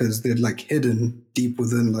them because they're hidden deep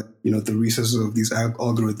within the recesses of these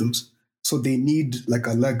algorithms. So they need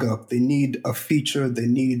a leg up. They need a feature. They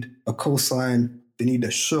need a cosign. They need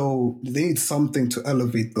a show. They need something to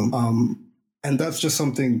elevate them. And that's just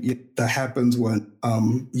something that happens when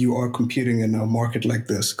you are competing in a market like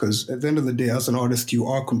this. Because at the end of the day, as an artist, you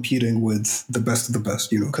are competing with the best of the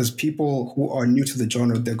best, because people who are new to the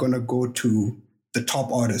genre, they're going to go to the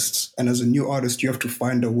top artists. And as a new artist, you have to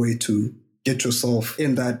find a way to get yourself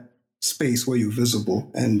in that space where you're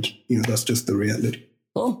visible. And, that's just the reality.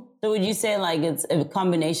 Cool. So would you say it's a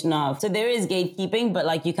combination of, so there is gatekeeping, but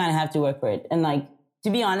you kind of have to work for it. And to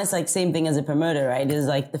be honest, same thing as a promoter, right? Is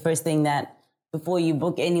the first thing that before you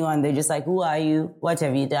book anyone, they're just who are you? What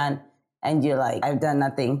have you done? And you're I've done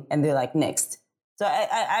nothing. And they're next. So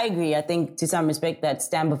I agree. I think to some respect that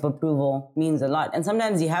stamp of approval means a lot. And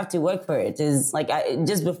sometimes you have to work for it. Is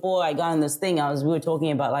just before I got on this thing, we were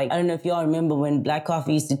talking about I don't know if y'all remember when Black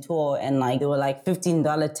Coffee used to tour and there were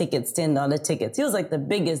 $15 tickets, $10 tickets. He was the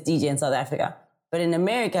biggest DJ in South Africa. But in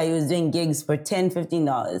America, he was doing gigs for $10,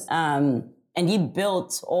 $15. And he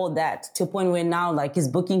built all that to a point where now his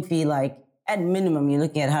booking fee, at minimum, you're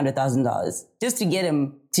looking at $100,000 just to get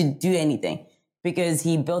him to do anything. Because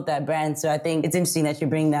he built that brand. So I think it's interesting that you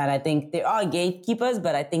bring that. I think there are gatekeepers,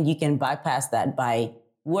 but I think you can bypass that by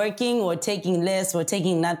working or taking less or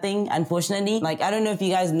taking nothing, unfortunately. I don't know if you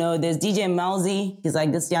guys know, there's DJ Malzy. He's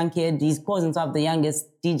this young kid. He's calls himself the youngest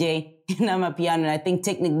DJ in Amapiano, and I think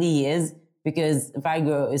technically he is. because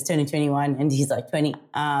Vigro is turning 21 and he's like 20.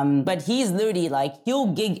 But he's literally like,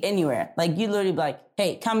 he'll gig anywhere. Like you literally be like,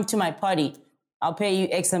 hey, come to my party. I'll pay you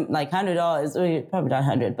X, like $100, or probably not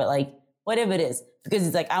 100, but like whatever it is. Because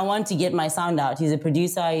he's like, I want to get my sound out. He's a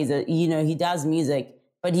producer. He does music,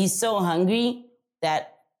 but he's so hungry that,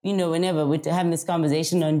 whenever we're having this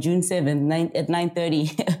conversation on June 7th at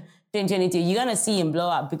 9:30, 2022, you're going to see him blow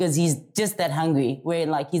up because he's just that hungry where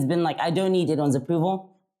like, he's been like, I don't need anyone's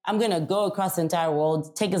approval. I'm going to go across the entire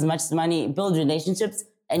world, take as much money, build relationships,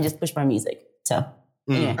 and just push my music. So,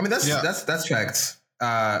 anyway. I mean, that's facts.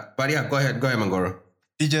 But yeah, go ahead, Mangoro.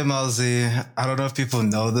 DJ Malzi, I don't know if people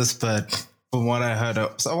know this, but from what I heard, a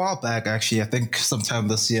while back, actually, I think sometime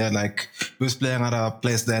this year, like, he was playing at a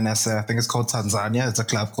place there in SA. I think it's called Tanzania. It's a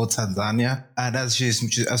club called Tanzania. And as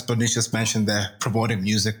Bernice just mentioned, they're promoting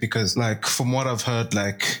music because, like, from what I've heard,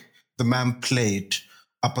 like, the man played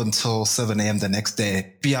up until 7 a.m. the next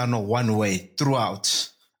day, piano one way throughout.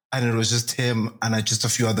 And it was just him and just a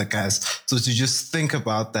few other guys. So to just think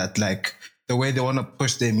about that, like, the way they want to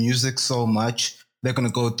push their music so much, they're going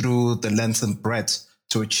to go through the length and breadth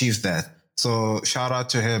to achieve that. So shout out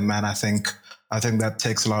to him, man. I think that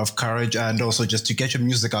takes a lot of courage and also just to get your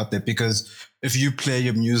music out there, because if you play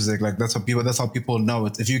your music, like that's how people know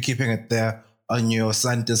it. If you're keeping it there on your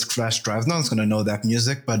SanDisk flash drive, no one's going to know that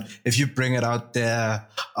music. But if you bring it out there,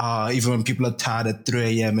 even when people are tired at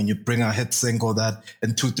 3 a.m. and you bring a hit single that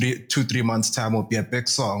in 2-3 months time will be a big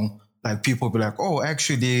song, like people will be like, oh,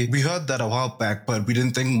 actually, we heard that a while back, but we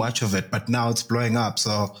didn't think much of it. But now it's blowing up.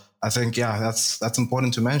 So I think, yeah, that's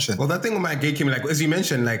important to mention. Well, that thing with my gatekeeping, like, as you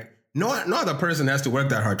mentioned, like, no other person has to work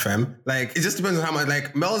that hard, fam. Like, it just depends on how much,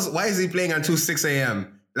 like, Mel's, why is he playing until 6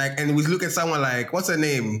 a.m.? Like, and we look at someone like, what's her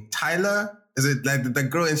name? Tyler? Is it like the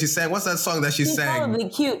girl? And she sang, what's that song that she sang? Probably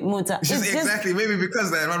cute, Muta. Exactly, maybe because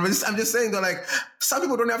of that. I'm just saying though, like, some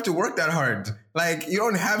people don't have to work that hard. Like, you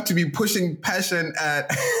don't have to be pushing passion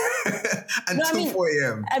at until 4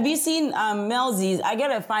 a.m. Have you seen Melzi's? I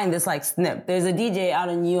gotta find this like snip. There's a DJ out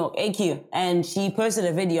in New York, AQ, and she posted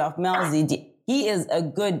a video of Melzi. He is a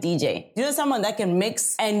good DJ. You know, someone that can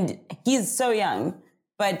mix, and he's so young,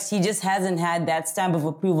 but he just hasn't had that stamp of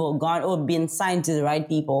approval gone or been signed to the right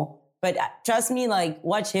people. But trust me, like,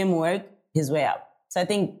 watch him work his way up. So I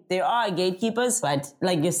think there are gatekeepers, but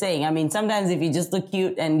like you're saying, I mean, sometimes if you just look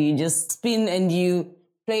cute and you just spin and you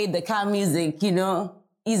play the calm music,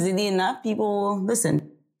 easily enough, people will listen.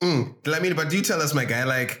 But do tell us, my guy,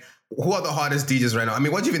 like, who are the hardest DJs right now? I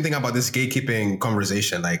mean, what do you even think about this gatekeeping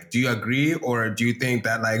conversation? Like, do you agree, or do you think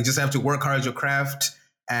that, like, you just have to work hard at your craft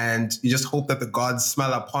and you just hope that the gods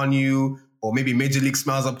smile upon you, or maybe Major League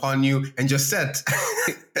smiles upon you and just set?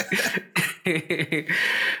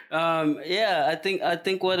 I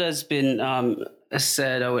think what has been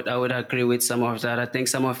said, I would agree with some of that. I think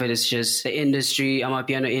some of it is just the industry.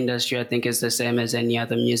 Amapiano industry, I think, is the same as any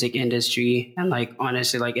other music industry, and like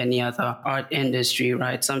honestly, like any other art industry,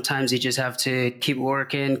 right? Sometimes you just have to keep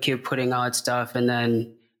working, keep putting out stuff, and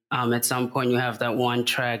then at some point you have that one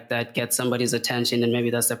track that gets somebody's attention, and maybe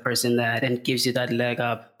that's the person that then gives you that leg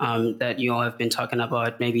up that you all have been talking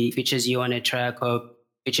about. Maybe features you on a track or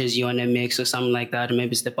features you on a mix or something like that. Or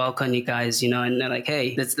maybe it's the balcony guys, and they're like,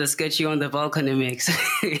 hey, let's get you on the balcony mix.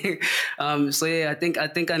 So yeah, I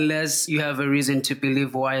think unless you have a reason to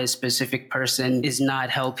believe why a specific person is not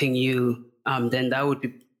helping you, then that would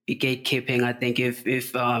be gatekeeping. I think if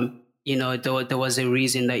there was a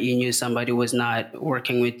reason that you knew somebody was not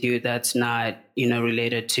working with you, that's not,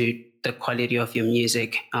 related to the quality of your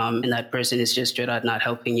music, and that person is just straight out not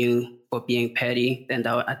helping you for being petty, then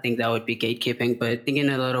I think that would be gatekeeping. But I think in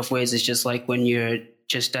a lot of ways, it's just like when you're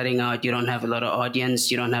just starting out, you don't have a lot of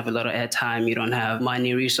audience, you don't have a lot of airtime, you don't have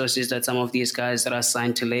money resources that some of these guys that are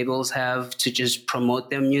signed to labels have to just promote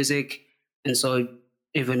their music. And so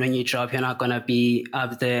even when you drop, you're not going to be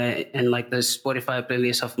up there in like the Spotify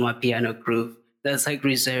playlist of Amapiano Groove. That's like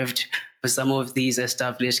reserved for some of these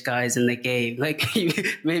established guys in the game. Like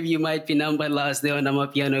maybe you might be number last there on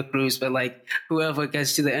Amapiano Grooves, but like whoever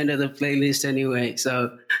gets to the end of the playlist anyway.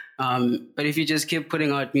 So, but if you just keep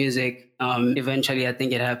putting out music, eventually I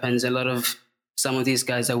think it happens. A lot of some of these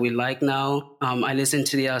guys that we like now, I listen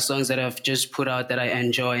to their songs that I've just put out that I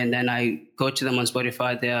enjoy, and then I go to them on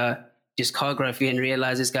Spotify, their discography, and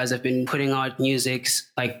realize these guys have been putting out music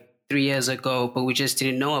like 3 years ago, but we just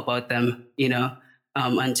didn't know about them,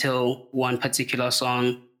 until one particular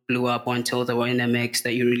song blew up, or until they were in a mix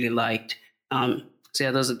that you really liked. So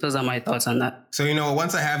yeah, those are my thoughts on that. So,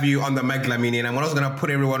 once I have you on the mic, Lamini, and I'm also going to put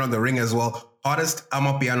everyone on the ring as well. Hottest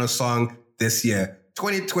Amapiano song this year.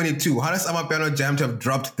 2022. Hottest Amapiano jam to have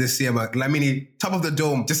dropped this year, man. Lamini, top of the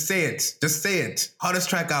dome. Just say it. Just say it. Hottest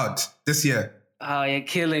track out this year. Oh, you're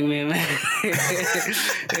killing me, man.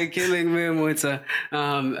 You're killing me, Muta.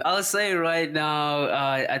 I'll say right now,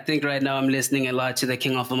 I think right now I'm listening a lot to the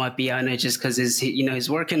King of Amapiano just because he's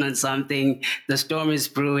working on something. The storm is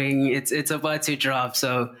brewing. It's about to drop.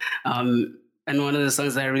 So, and one of the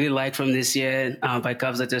songs that I really like from this year by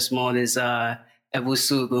Kabza De Small is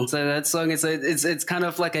Ebusuku. So that song, it's kind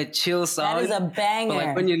of like a chill song. That is a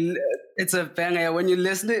banger. But like it's a banger. When you're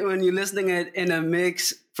listening it in a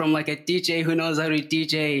mix from like a DJ who knows how to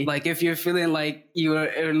DJ, like if you're feeling like you're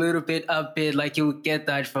a little bit upbeat, like you'll get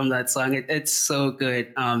that from that song. It's so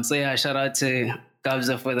good. So yeah, shout out to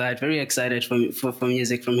Kabza for that. Very excited for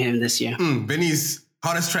music from him this year. Benice,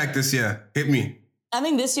 hottest track this year. Hit me. I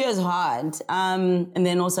think this year is hard. And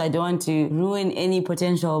then also I don't want to ruin any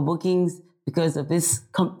potential bookings because of this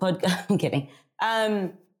podcast. I'm kidding.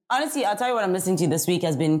 Honestly, I'll tell you what I'm listening to this week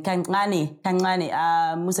has been Kancane,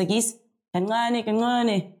 Musakis.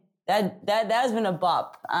 Kancane. That has been a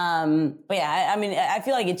bop. But yeah, I mean, I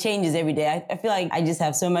feel like it changes every day. I feel like I just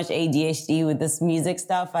have so much ADHD with this music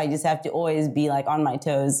stuff. I just have to always be like on my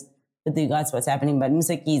toes with regards to what's happening. But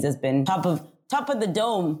Musakis has been top of the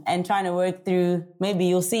dome and trying to work through. Maybe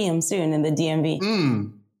you'll see him soon in the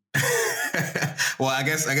DMV. Well, I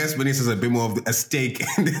guess Bernice is a bit more of a stake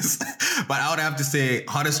in this. But I would have to say,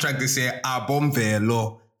 hottest track this year, Album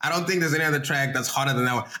Velo. I don't think there's any other track that's hotter than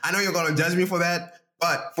that one. I know you're going to judge me for that,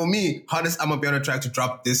 but for me, hottest Amapiano track to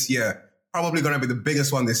drop this year, probably going to be the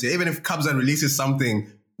biggest one this year. Even if Kabza releases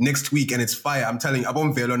something next week and it's fire, I'm telling you,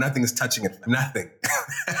 Album Velo, nothing is touching it. Nothing.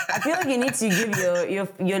 I feel like you need to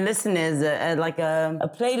give your listeners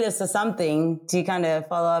a playlist or something to kind of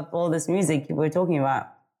follow up all this music we're talking about.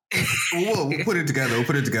 We'll put it together.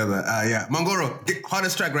 Yeah. Mangoro,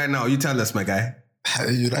 hottest track right now. You tell us, my guy.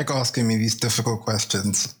 You like asking me these difficult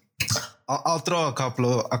questions. I'll throw a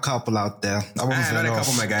couple out there. I won't not a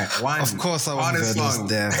couple, my guy. One. Of course I won't hottest song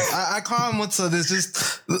there. I can't, Mutsa. There's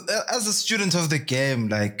just, as a student of the game,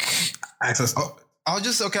 like... Access. I'll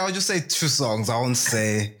just say two songs. I won't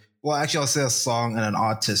say... Well, actually, I'll say a song and an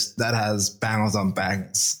artist that has bangers on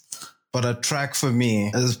bangers. But a track for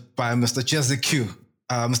me is by Mr. Chezik.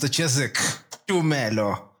 Mr. Chezik,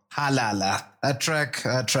 Tumelo, Halala. That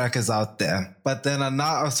track is out there. But then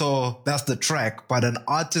so that's the track. But an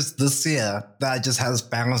artist this year that just has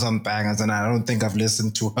bangers on bangers, and I don't think I've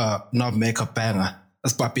listened to her not make a banger.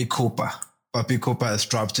 That's Papi Cooper. Papi Cooper has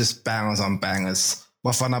dropped just bangers on bangers.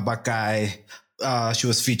 Bafana Bakai, she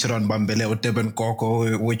was featured on Bambele with Deben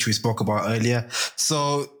Koko, which we spoke about earlier.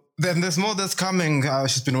 So then there's more that's coming.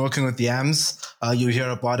 She's been working with Yams. You'll hear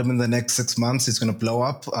about him in the next 6 months. He's going to blow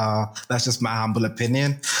up. That's just my humble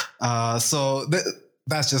opinion. So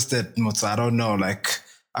that's just it, Mutsa. I don't know. Like,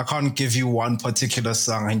 I can't give you one particular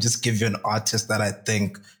song. I can just give you an artist that I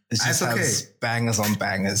think has bangers on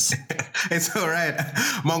bangers. It's all right.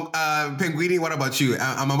 Penguini, what about you?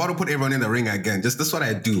 I'm about to put everyone in the ring again. That's what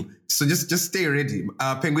I do. So just stay ready.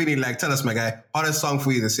 Penguini, tell us, my guy, hottest song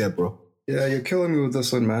for you this year, bro? Yeah, you're killing me with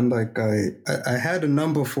this one, man. Like, I had a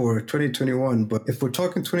number for 2021, but if we're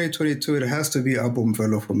talking 2022, it has to be Album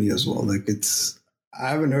Velo for me as well. Like, I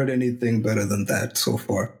haven't heard anything better than that so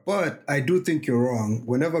far. But I do think you're wrong.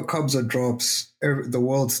 Whenever Kabza drops, the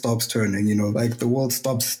world stops turning, like the world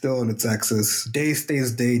stops still on its axis. Day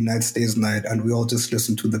stays day, night stays night, and we all just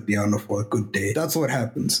listen to the piano for a good day. That's what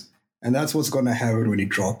happens. And that's what's going to happen when he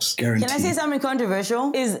drops, guaranteed. Can I say something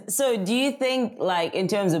controversial? So do you think, like, in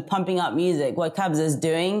terms of pumping up music, what Kabza is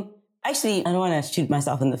doing, actually, I don't want to shoot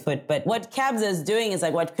myself in the foot, but what Kabza is doing is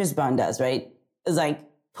like what Chris Brown does, right? Is like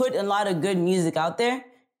put a lot of good music out there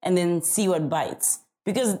and then see what bites.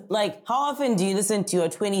 Because, like, how often do you listen to a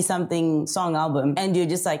 20-something song album and you're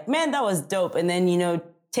just like, man, that was dope. And then,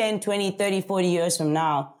 10, 20, 30, 40 years from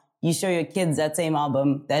now, you show your kids that same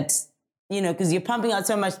album that's, because you're pumping out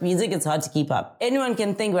so much music, it's hard to keep up. Anyone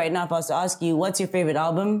can think right now, if I was to ask you, what's your favorite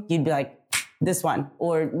album? You'd be like, this one.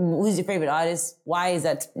 Or who's your favorite artist? Why is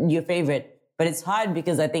that your favorite? But it's hard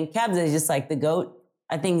because I think Kabza is just like the GOAT.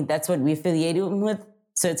 I think that's what we affiliate him with.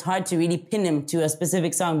 So it's hard to really pin him to a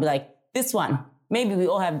specific song, be like, this one. Maybe we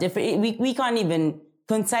all have different, we can't even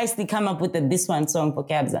concisely come up with this one song for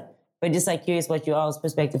Kabza. But just like curious what your all's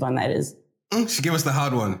perspective on that is. She gave us the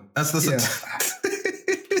hard one. That's the...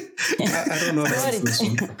 Yeah. I don't know this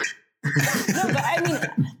one. No, but I mean,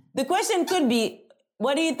 the question could be,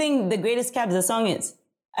 what do you think the greatest Kabza song is?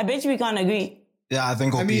 I bet you we can't agree. Yeah, I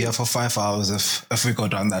think we'll be here for 5 hours if we go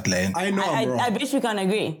down that lane. I know I'm wrong. I bet we can't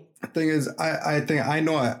agree. The thing is, I think I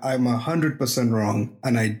know I'm 100% wrong,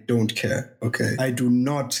 and I don't care. Okay, I do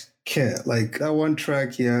not care. Like that one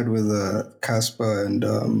track he had with Casper and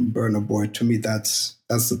Burna Boy, to me, that's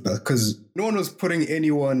the best. Because no one was putting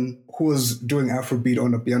anyone who was doing Afrobeat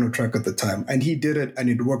on a piano track at the time. And he did it and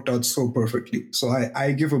it worked out so perfectly. So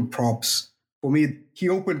I give him props. For me, he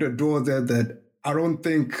opened a door there that I don't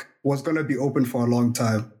think was going to be open for a long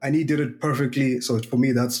time. And he did it perfectly. So for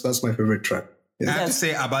me, that's my favorite track. Yeah. I have to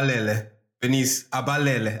say Abalele. Bernice,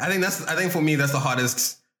 Abalele. I think for me, that's the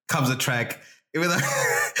hardest Kabza track. It was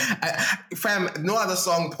fam, no other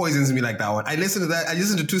song poisons me like that one. I listen to that, I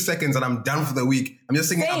listen to 2 seconds and I'm done for the week. I'm just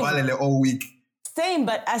singing Abalele all week. Same,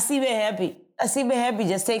 but Asibe Happy. Asibe Happy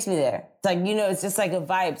just takes me there. It's like, it's just like a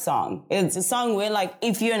vibe song. It's a song where like,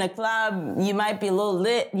 if you're in a club, you might be a little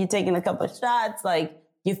lit, you're taking a couple of shots, like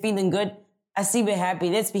you're feeling good. Asibe Happy,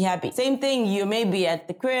 let's be happy. Same thing, you may be at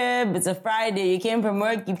the crib, it's a Friday, you came from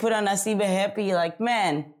work, you put on Asibe Happy, you're like,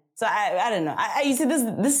 man. So I don't know. You see,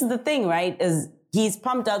 this is the thing, right? Is he's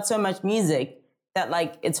pumped out so much music that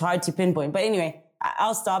like it's hard to pinpoint. But anyway,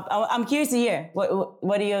 I'll stop. I'm curious to hear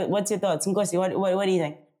what's your thoughts, Nkosi? What do you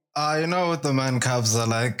think? With the man Kabza,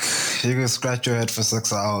 like you can scratch your head for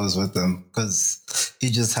 6 hours with him because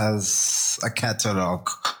he just has a catalog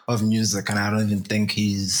of music, and I don't even think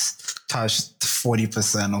he's touched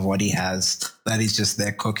 40% of what he has that he's just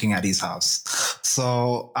there cooking at his house.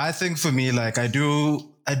 So I think for me, like I do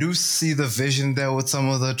see the vision there with some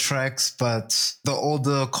of the tracks, but the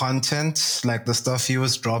older content, like the stuff he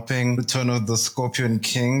was dropping, Return of the Scorpion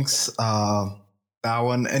Kings, that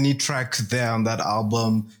one, any track there on that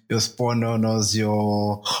album, your Spornonos,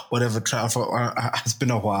 your whatever track, it's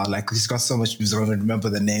been a while. Like he's got so much music, I don't remember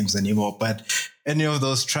the names anymore, but any of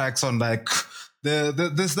those tracks on like,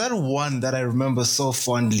 there's that one that I remember so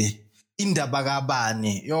fondly.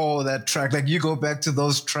 Indabagabani, that track. Like you go back to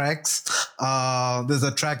those tracks. There's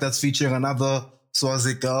a track that's featuring another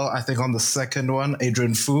Swazi girl, I think on the second one,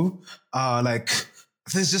 Adrian Fu. Like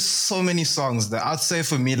there's just so many songs there. I'd say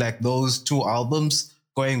for me, like those 2 albums,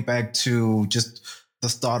 going back to just the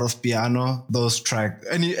start of Piano, those track,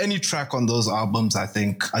 any track on those albums, I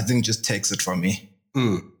think just takes it from me.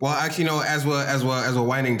 Well, actually, as we're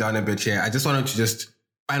winding down a bit here, I just wanted to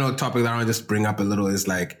final topic that I want to just bring up a little is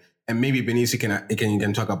like, and maybe Bernice, you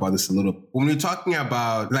can talk about this a little. When we're talking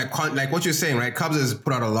about like what you're saying, right? Kabza has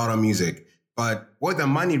put out a lot of music, but what the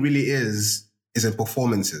money really is in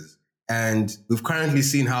performances. And we've currently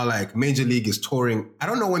seen how like Major League is touring. I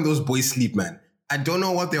don't know when those boys sleep, man. I don't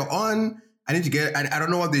know what they're on. I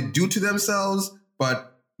don't know what they do to themselves,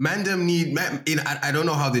 but I don't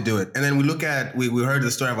know how they do it. And then we heard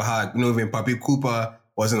the story of how, even Papi Cooper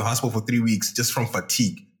was in the hospital for 3 weeks just from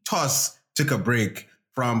fatigue. Toss took a break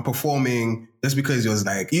from performing just because it was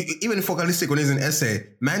like, even Focalistic when he's in essay,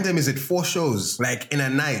 Mandem is at 4 shows, like in a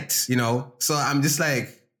night, So I'm just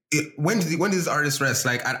like, when do these artists rest?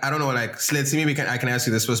 Like, I don't know, like, let's see, maybe I can ask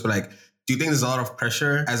you this first, but like, do you think there's a lot of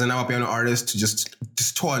pressure as an Amapiano artist to just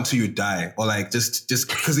tour until you die? Or like, just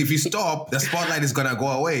because if you stop, the spotlight is going to go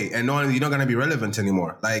away and you're not going to be relevant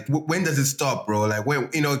anymore. Like, when does it stop, bro? Like, when,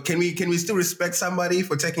 can we still respect somebody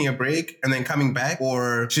for taking a break and then coming back?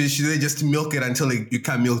 Or should they just milk it until you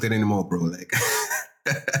can't milk it anymore, bro? Like,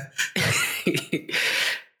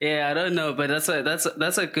 yeah, I don't know, but that's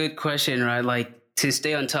a good question, right? Like, to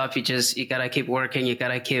stay on top, you gotta keep working, you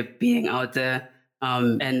gotta keep being out there.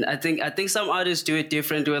 And I think some artists do it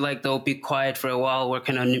different, where like they'll be quiet for a while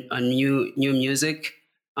working on new music.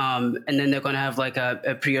 And then they're gonna have like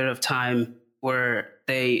a period of time where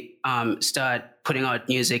they start putting out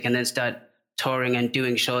music and then start touring and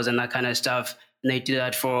doing shows and that kind of stuff. And they do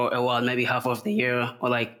that for a while, maybe half of the year or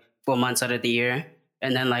like 4 months out of the year.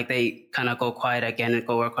 And then like they kind of go quiet again and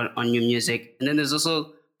go work on new music. And then there's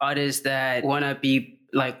also artists that want to be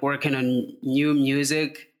like working on new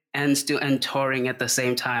music and touring at the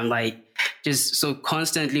same time, like just so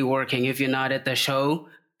constantly working. If you're not at the show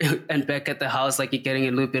and back at the house, like you're getting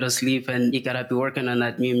a little bit of sleep and you gotta be working on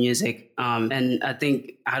that new music. And I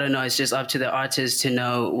think, I don't know, it's just up to the artist to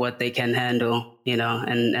know what they can handle,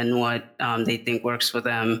 and what they think works for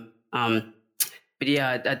them. But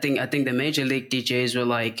yeah, I think the major league DJs were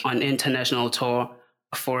like on international tour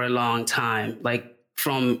for a long time. Like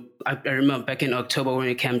I remember back in October when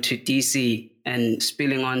it came to DC and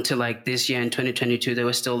spilling on to like this year in 2022, they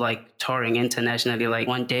were still like touring internationally. Like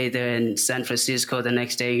one day they're in San Francisco, the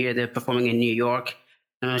next day here they're performing in New York.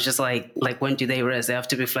 And I was just like when do they rest? They have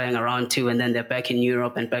to be flying around too, and then they're back in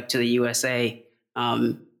Europe and back to the USA.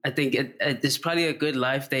 I think it's probably a good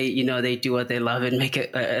life. They do what they love and make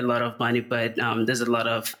a lot of money, but there's a lot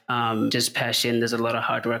of just passion. There's a lot of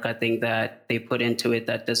hard work, I think, that they put into it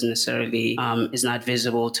that doesn't necessarily is not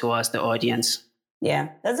visible to us, the audience. Yeah,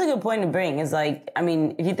 that's a good point to bring. It's like, I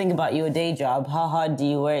mean, if you think about your day job, how hard do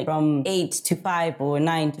you work from 8 to 5 or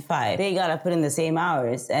 9 to 5? They got to put in the same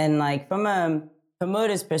hours. And like from a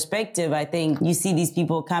promoter's perspective, I think you see these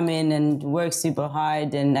people come in and work super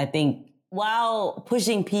hard. And I think while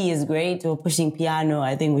pushing P is great, or pushing piano,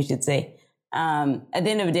 I think we should say, at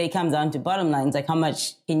the end of the day, it comes down to bottom lines. Like how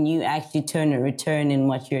much can you actually turn a return in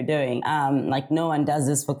what you're doing? Like no one does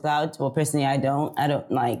this for clout. Well, personally, I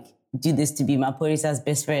don't like do this to be my Porisa's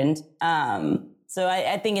best friend. So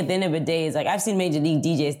I think at the end of the day, it's like I've seen major league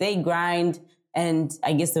DJs, they grind. And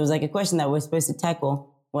I guess there was like a question that we're supposed to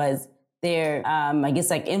tackle was their, I guess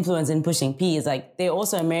like influence in pushing P is like, they're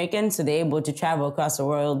also American. So they're able to travel across the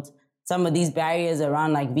world. Some of these barriers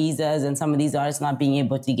around like visas and some of these artists not being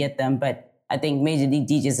able to get them. But I think Major League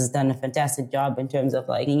DJs has done a fantastic job in terms of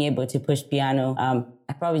like being able to push piano.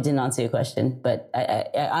 I probably didn't answer your question, but I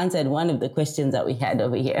answered one of the questions that we had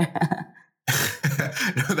over here.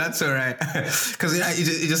 No, that's all right. Because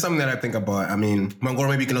it's just something that I think about. I mean, Mangor,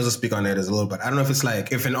 maybe you can also speak on it as a little bit. I don't know if it's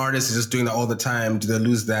like, if an artist is just doing that all the time, do they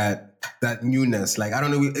lose that newness? Like, I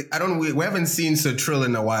don't know. We haven't seen Sir Trill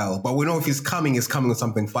in a while, but we know if he's coming with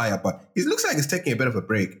something fire. But it looks like he's taking a bit of a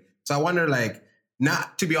break. So I wonder, like,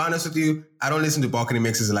 to be honest with you, I don't listen to balcony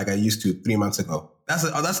mixes like I used to 3 months ago.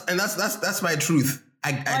 That's my truth.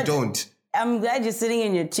 I don't. I'm glad you're sitting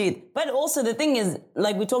in your truth. But also the thing is,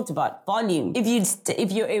 like we talked about, volume.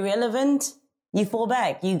 If you're irrelevant, you fall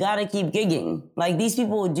back. You gotta keep gigging. Like these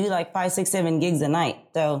people would do like 5, 6, 7 gigs a night.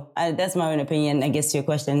 So that's my own opinion. I guess your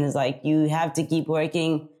question is like, you have to keep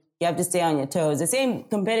working. You have to stay on your toes. The same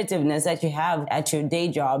competitiveness that you have at your day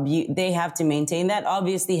job, they have to maintain that,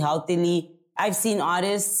 obviously healthily. I've seen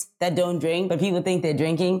artists that don't drink, but people think they're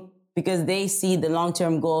drinking because they see the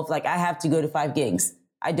long-term goal of like, I have to go to 5 gigs.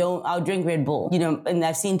 I'll drink Red Bull, and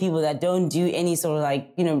I've seen people that don't do any sort of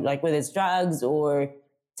like, like whether it's drugs or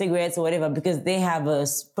cigarettes or whatever, because they have a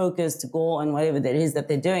focused goal on whatever that is that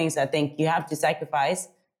they're doing. So I think you have to sacrifice,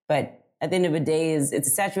 but at the end of the day it's a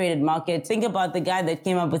saturated market. Think about the guy that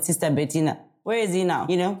came up with Sister Bettina. Where is he now?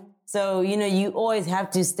 So, you always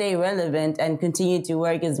have to stay relevant and continue to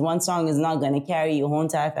work, as one song is not going to carry your whole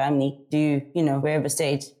entire family to, wherever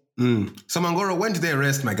stage. So Mangoro, when do they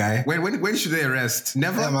arrest, my guy? When should they arrest?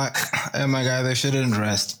 Never? My guy, they shouldn't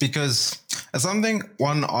arrest, because it's something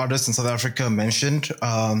one artist in South Africa mentioned.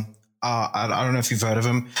 I don't know if you've heard of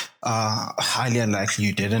him. Highly unlikely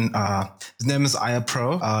you didn't. His name is Aya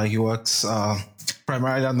Pro. He works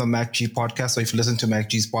primarily on the Mac G podcast. So if you listen to Mac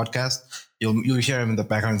G's podcast, you'll hear him in the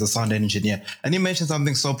background as a sound engineer. And he mentioned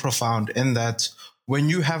something so profound in that when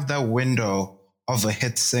you have that window of a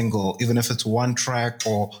hit single, even if it's 1 track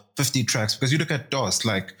or 50 tracks, because you look at DOS,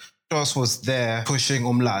 like DOS was there pushing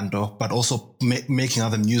Umlando, but also making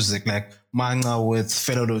other music like Manga with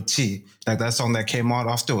Felolo T, like that song that came out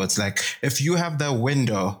afterwards. Like if you have that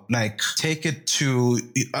window, like take it to,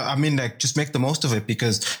 just make the most of it,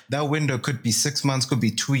 because that window could be 6 months, could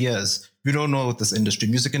be 2 years. You don't know with this industry.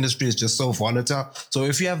 Music industry is just so volatile. So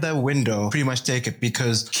if you have that window, pretty much take it,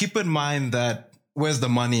 because keep in mind that where's the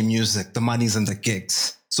money in music? The money's in the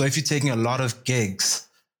gigs. So if you're taking a lot of gigs,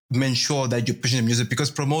 make sure that you're pushing the music,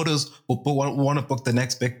 because promoters will want to book the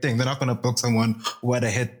next big thing. They're not going to book someone who had a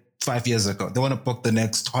hit 5 years ago. They want to book the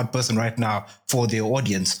next hot person right now for their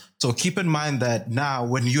audience. So keep in mind that now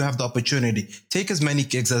when you have the opportunity, take as many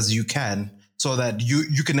gigs as you can, so that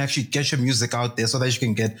you can actually get your music out there, so that you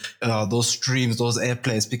can get those streams, those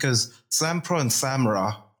airplays. Because Sampro and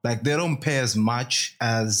Samra, like they don't pay as much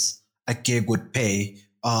as a gig would pay,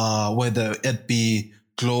 whether it be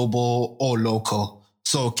global or local.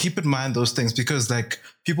 So keep in mind those things, because like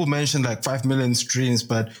people mention like 5 million streams,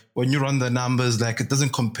 but when you run the numbers, like it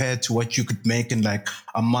doesn't compare to what you could make in like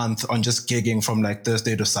a month on just gigging from like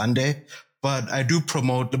Thursday to Sunday. But I think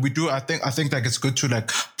like it's good to like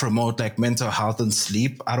promote like mental health and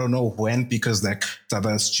sleep. I don't know when, because like it's either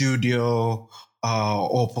a studio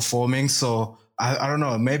or performing. So I don't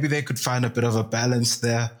know, maybe they could find a bit of a balance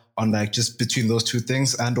there on like just between those two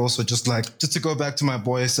things. And also just to go back to my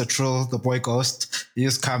boy Satril, the boy Ghost, he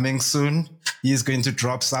is coming soon. He is going to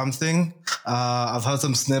drop something. I've heard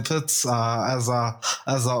some snippets. As I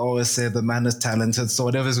always say, the man is talented. So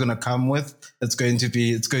whatever he's going to come with, it's going to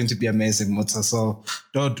be amazing, Mutsa. So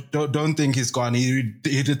don't think he's gone. He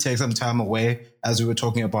did take some time away, as we were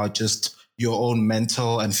talking about just your own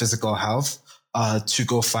mental and physical health, to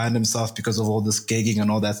go find himself because of all this gigging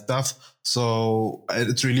and all that stuff. So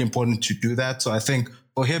it's really important to do that. So I think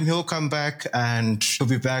for him, he'll come back and he'll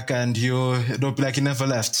be back, and it'll be like he never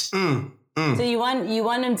left. So you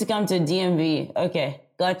want him to come to DMV? Okay,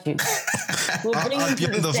 got you. We'll bring him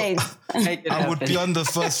to the States. I would be on the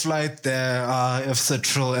first flight there if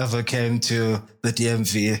Citril ever came to the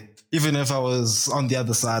DMV, even if I was on the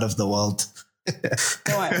other side of the world.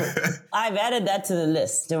 Don't worry. I've added that to the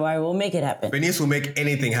list. Don't worry, we'll make it happen. Bernice will make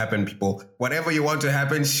anything happen, people. Whatever you want to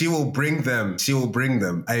happen, she will bring them. She will bring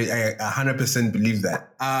them. I 100% believe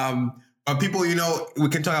that. But people, we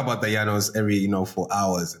can talk about the Llanos every, for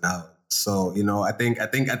hours and hours. So, I think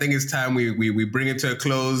it's time we bring it to a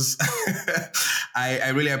close. I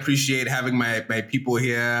really appreciate having my people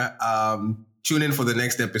here. Tune in for the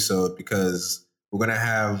next episode because we're gonna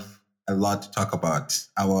have a lot to talk about.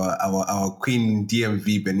 Our Queen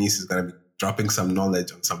DMV Bernice is gonna be dropping some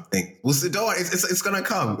knowledge on some things. We'll see. Don't worry, it's gonna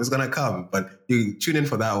come. It's gonna come. But you tune in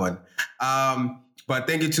for that one. But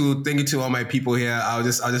thank you to all my people here. I'll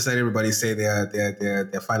just let everybody say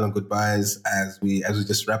their final goodbyes as we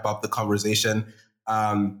just wrap up the conversation.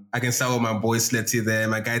 I can start with my boy Sletty there.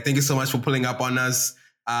 My guy, thank you so much for pulling up on us.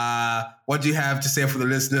 What do you have to say for the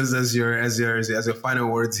listeners as your final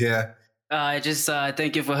words here? Just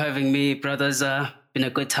thank you for having me, brothers. Been a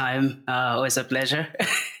good time. Always a pleasure.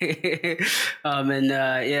 To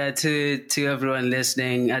everyone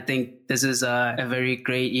listening, I think this is a very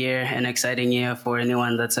great year, an exciting year for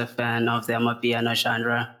anyone that's a fan of the Amapiano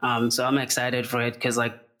genre. So I'm excited for it because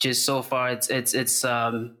just so far it's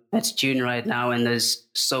June right now, and there's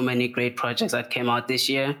so many great projects that came out this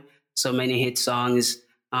year, so many hit songs.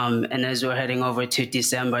 And as we're heading over to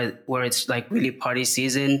December, where it's really party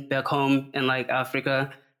season back home in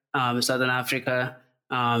Africa, Southern Africa.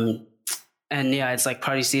 It's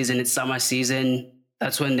party season, it's summer season.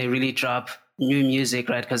 That's when they really drop new music,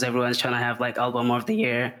 right? Because everyone's trying to have album of the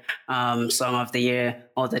year, song of the year,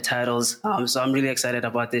 all the titles. So I'm really excited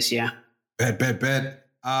about this year. Bet.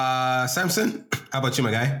 Samson, how about you,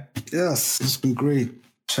 my guy? Yes, it's been great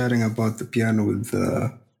chatting about the piano with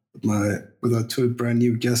our two brand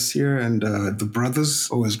new guests here and the brothers.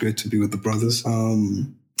 Always great to be with the brothers.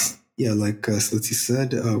 Like Slutty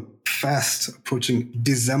said, fast approaching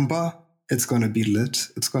December. It's going to be lit.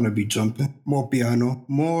 It's going to be jumping. More piano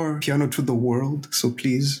to the world. So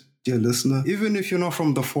please, dear listener, even if you're not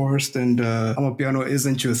from the forest and Amapiano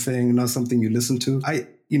isn't your thing, not something you listen to,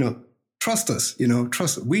 trust us,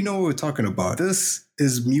 trust us. We know what we're talking about. This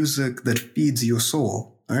is music that feeds your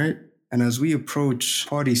soul, all right? And as we approach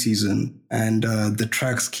party season and the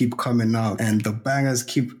tracks keep coming out and the bangers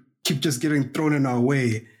keep just getting thrown in our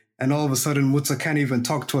way, and all of a sudden Mutsa can't even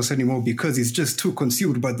talk to us anymore because he's just too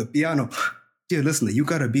consumed by the piano. Dear listener, you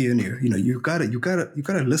gotta be in here. You gotta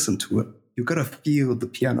listen to it. You gotta feel the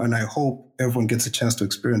piano. And I hope everyone gets a chance to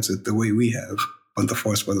experience it the way we have on the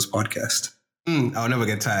Forest Brothers podcast. I'll never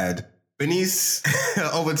get tired. Bernice,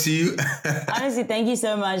 over to you. Honestly, thank you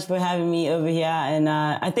so much for having me over here. And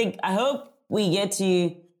I hope we get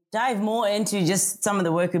to dive more into just some of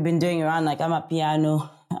the work we've been doing around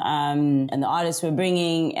Amapiano and the artists we're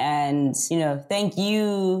bringing. And, thank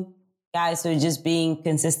you guys for just being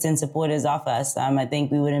consistent supporters of us. I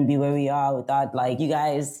think we wouldn't be where we are without you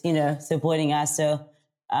guys, supporting us. So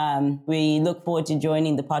we look forward to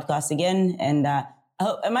joining the podcast again. And am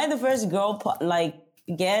I the first girl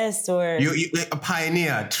guest or you a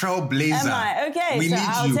pioneer, trailblazer? Am I? Okay, we so need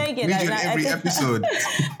I'll you. take it. We need you in every episode.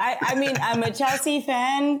 I'm a Chelsea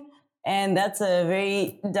fan, and that's a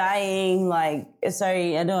very dying.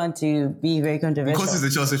 Sorry, I don't want to be very controversial. Because he's a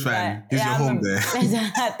Chelsea fan, he's your home there.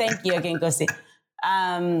 Thank you again, Kosi.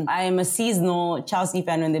 I am a seasonal Chelsea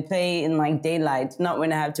fan when they play in daylight, not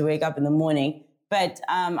when I have to wake up in the morning. But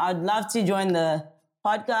I'd love to join the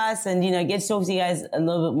podcast and get to talk to you guys a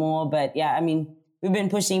little bit more. But we've been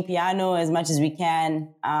pushing piano as much as we can.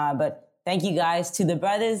 But thank you guys to the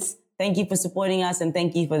brothers. Thank you for supporting us, and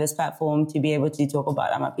thank you for this platform to be able to talk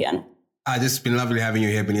about Amapiano. It's been lovely having you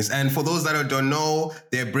here, Bernice. And for those that don't know,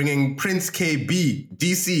 they're bringing Prince KB,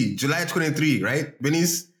 DC, July 23, right,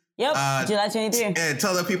 Bernice? Yep, July 23. Yeah,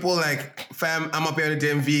 tell the people fam, Amapiano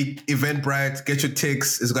DMV, Eventbrite, get your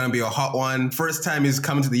tickets. It's going to be a hot one. First time he's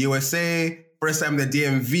coming to the USA. First time the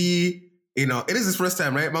DMV. It is his first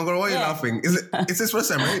time, right? Mangoro, why are you laughing? It's his first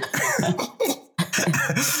time, right?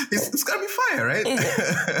 it's gonna be fire, right?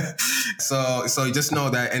 So you just know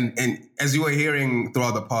that, and as you were hearing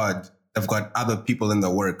throughout the pod, they've got other people in the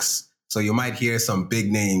works. So you might hear some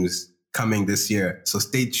big names coming this year. So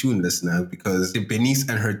stay tuned, listener, because Bernice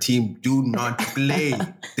and her team do not play.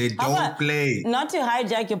 They don't play. Not to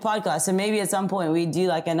hijack your podcast, so maybe at some point we do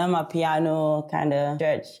an Amapiano kind of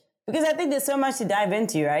stretch. Because I think there's so much to dive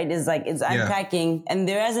into, right? It's unpacking. And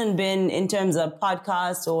there hasn't been, in terms of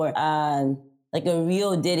podcasts or like a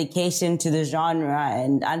real dedication to the genre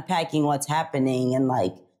and unpacking what's happening. And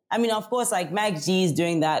like, I mean, of course, like Mac G is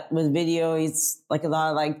doing that with video. It's like a lot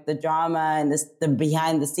of like the drama and the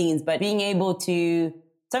behind the scenes, but being able to,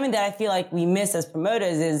 something that I feel like we miss as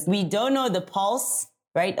promoters is we don't know the pulse,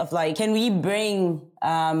 right? Of like, can we bring,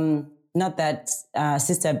 not that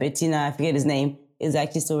Sister Bettina, I forget his name, is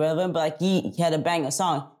actually still relevant, but like he had a banger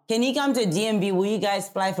song. Can he come to DMV? Will you guys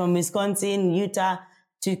fly from Wisconsin, Utah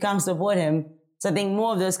to come support him? So I think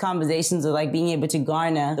more of those conversations of like being able to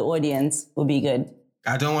garner the audience will be good.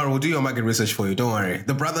 Don't worry, we'll do your market research for you. Don't worry.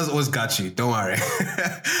 The brothers always got you. Don't worry.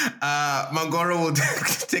 Mangoro will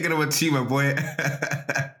take it over to you, my boy.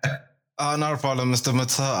 Not a problem, Mr.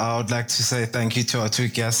 Mutsa. I would like to say thank you to our two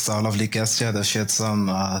guests, our lovely guests here that shared some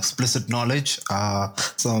explicit knowledge,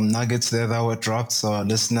 some nuggets there that were dropped. So,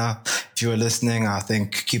 listener, if you were listening, I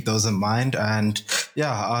think keep those in mind. And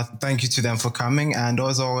yeah, thank you to them for coming. And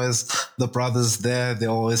as always, the brothers there, they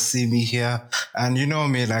always see me here. And you know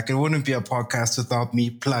me, like it wouldn't be a podcast without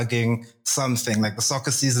me plugging something. Like the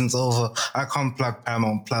soccer season's over. I can't plug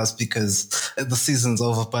Paramount Plus because the season's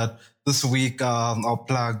over. But this week, I'll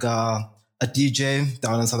plug a DJ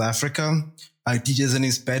down in South Africa. DJ's in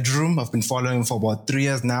his bedroom. I've been following him for about 3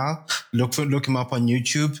 years now. Look him up on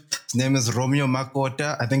YouTube. His name is Romeo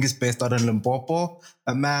Makota. I think he's based out in Limpopo.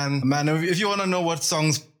 Man, if you want to know what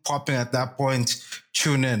song's popping at that point,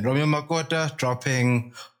 tune in. Romeo Makota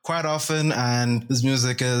dropping quite often, and his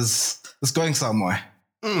music is going somewhere.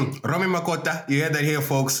 Romeo Makota, you heard that here,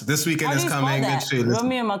 folks. This weekend is coming. Make sure you listen.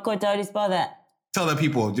 Romeo Makota, how do you spell that? Tell the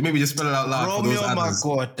people. Maybe just spell it out loud Romeo for those others.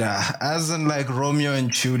 Makota, as in like Romeo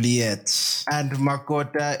and Juliet. And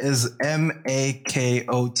Makota is Makota.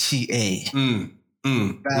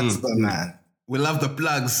 That's the man. We love the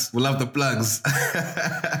plugs.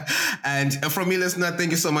 And from me, listener,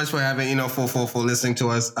 thank you so much for having, for listening to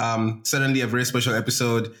us. Certainly a very special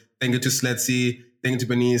episode. Thank you to Sletzy. Thank you to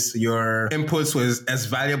Bernice. Your inputs was as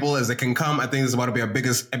valuable as they can come. I think it's about to be our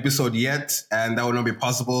biggest episode yet, and that would not be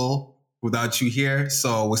possible without you here.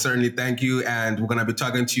 So we certainly thank you, and we're going to be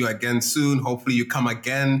talking to you again soon. Hopefully you come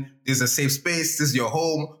again. This is a safe space. This is your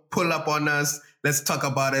home. Pull up on us. Let's talk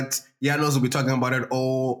about it. Yanos will be talking about it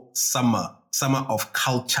all summer of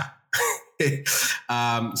culture.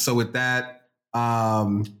 So with that,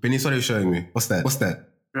 Bernice, what are you showing me? What's that?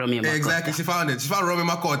 Romeo Makota. Exactly. She found it. She found Romeo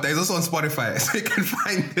Makota. It's also on Spotify, so you can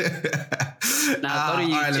find it. Now go to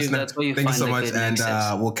YouTube. That's where you Thank find you so much,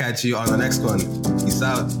 and we'll catch you on the next one. Peace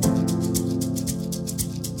out.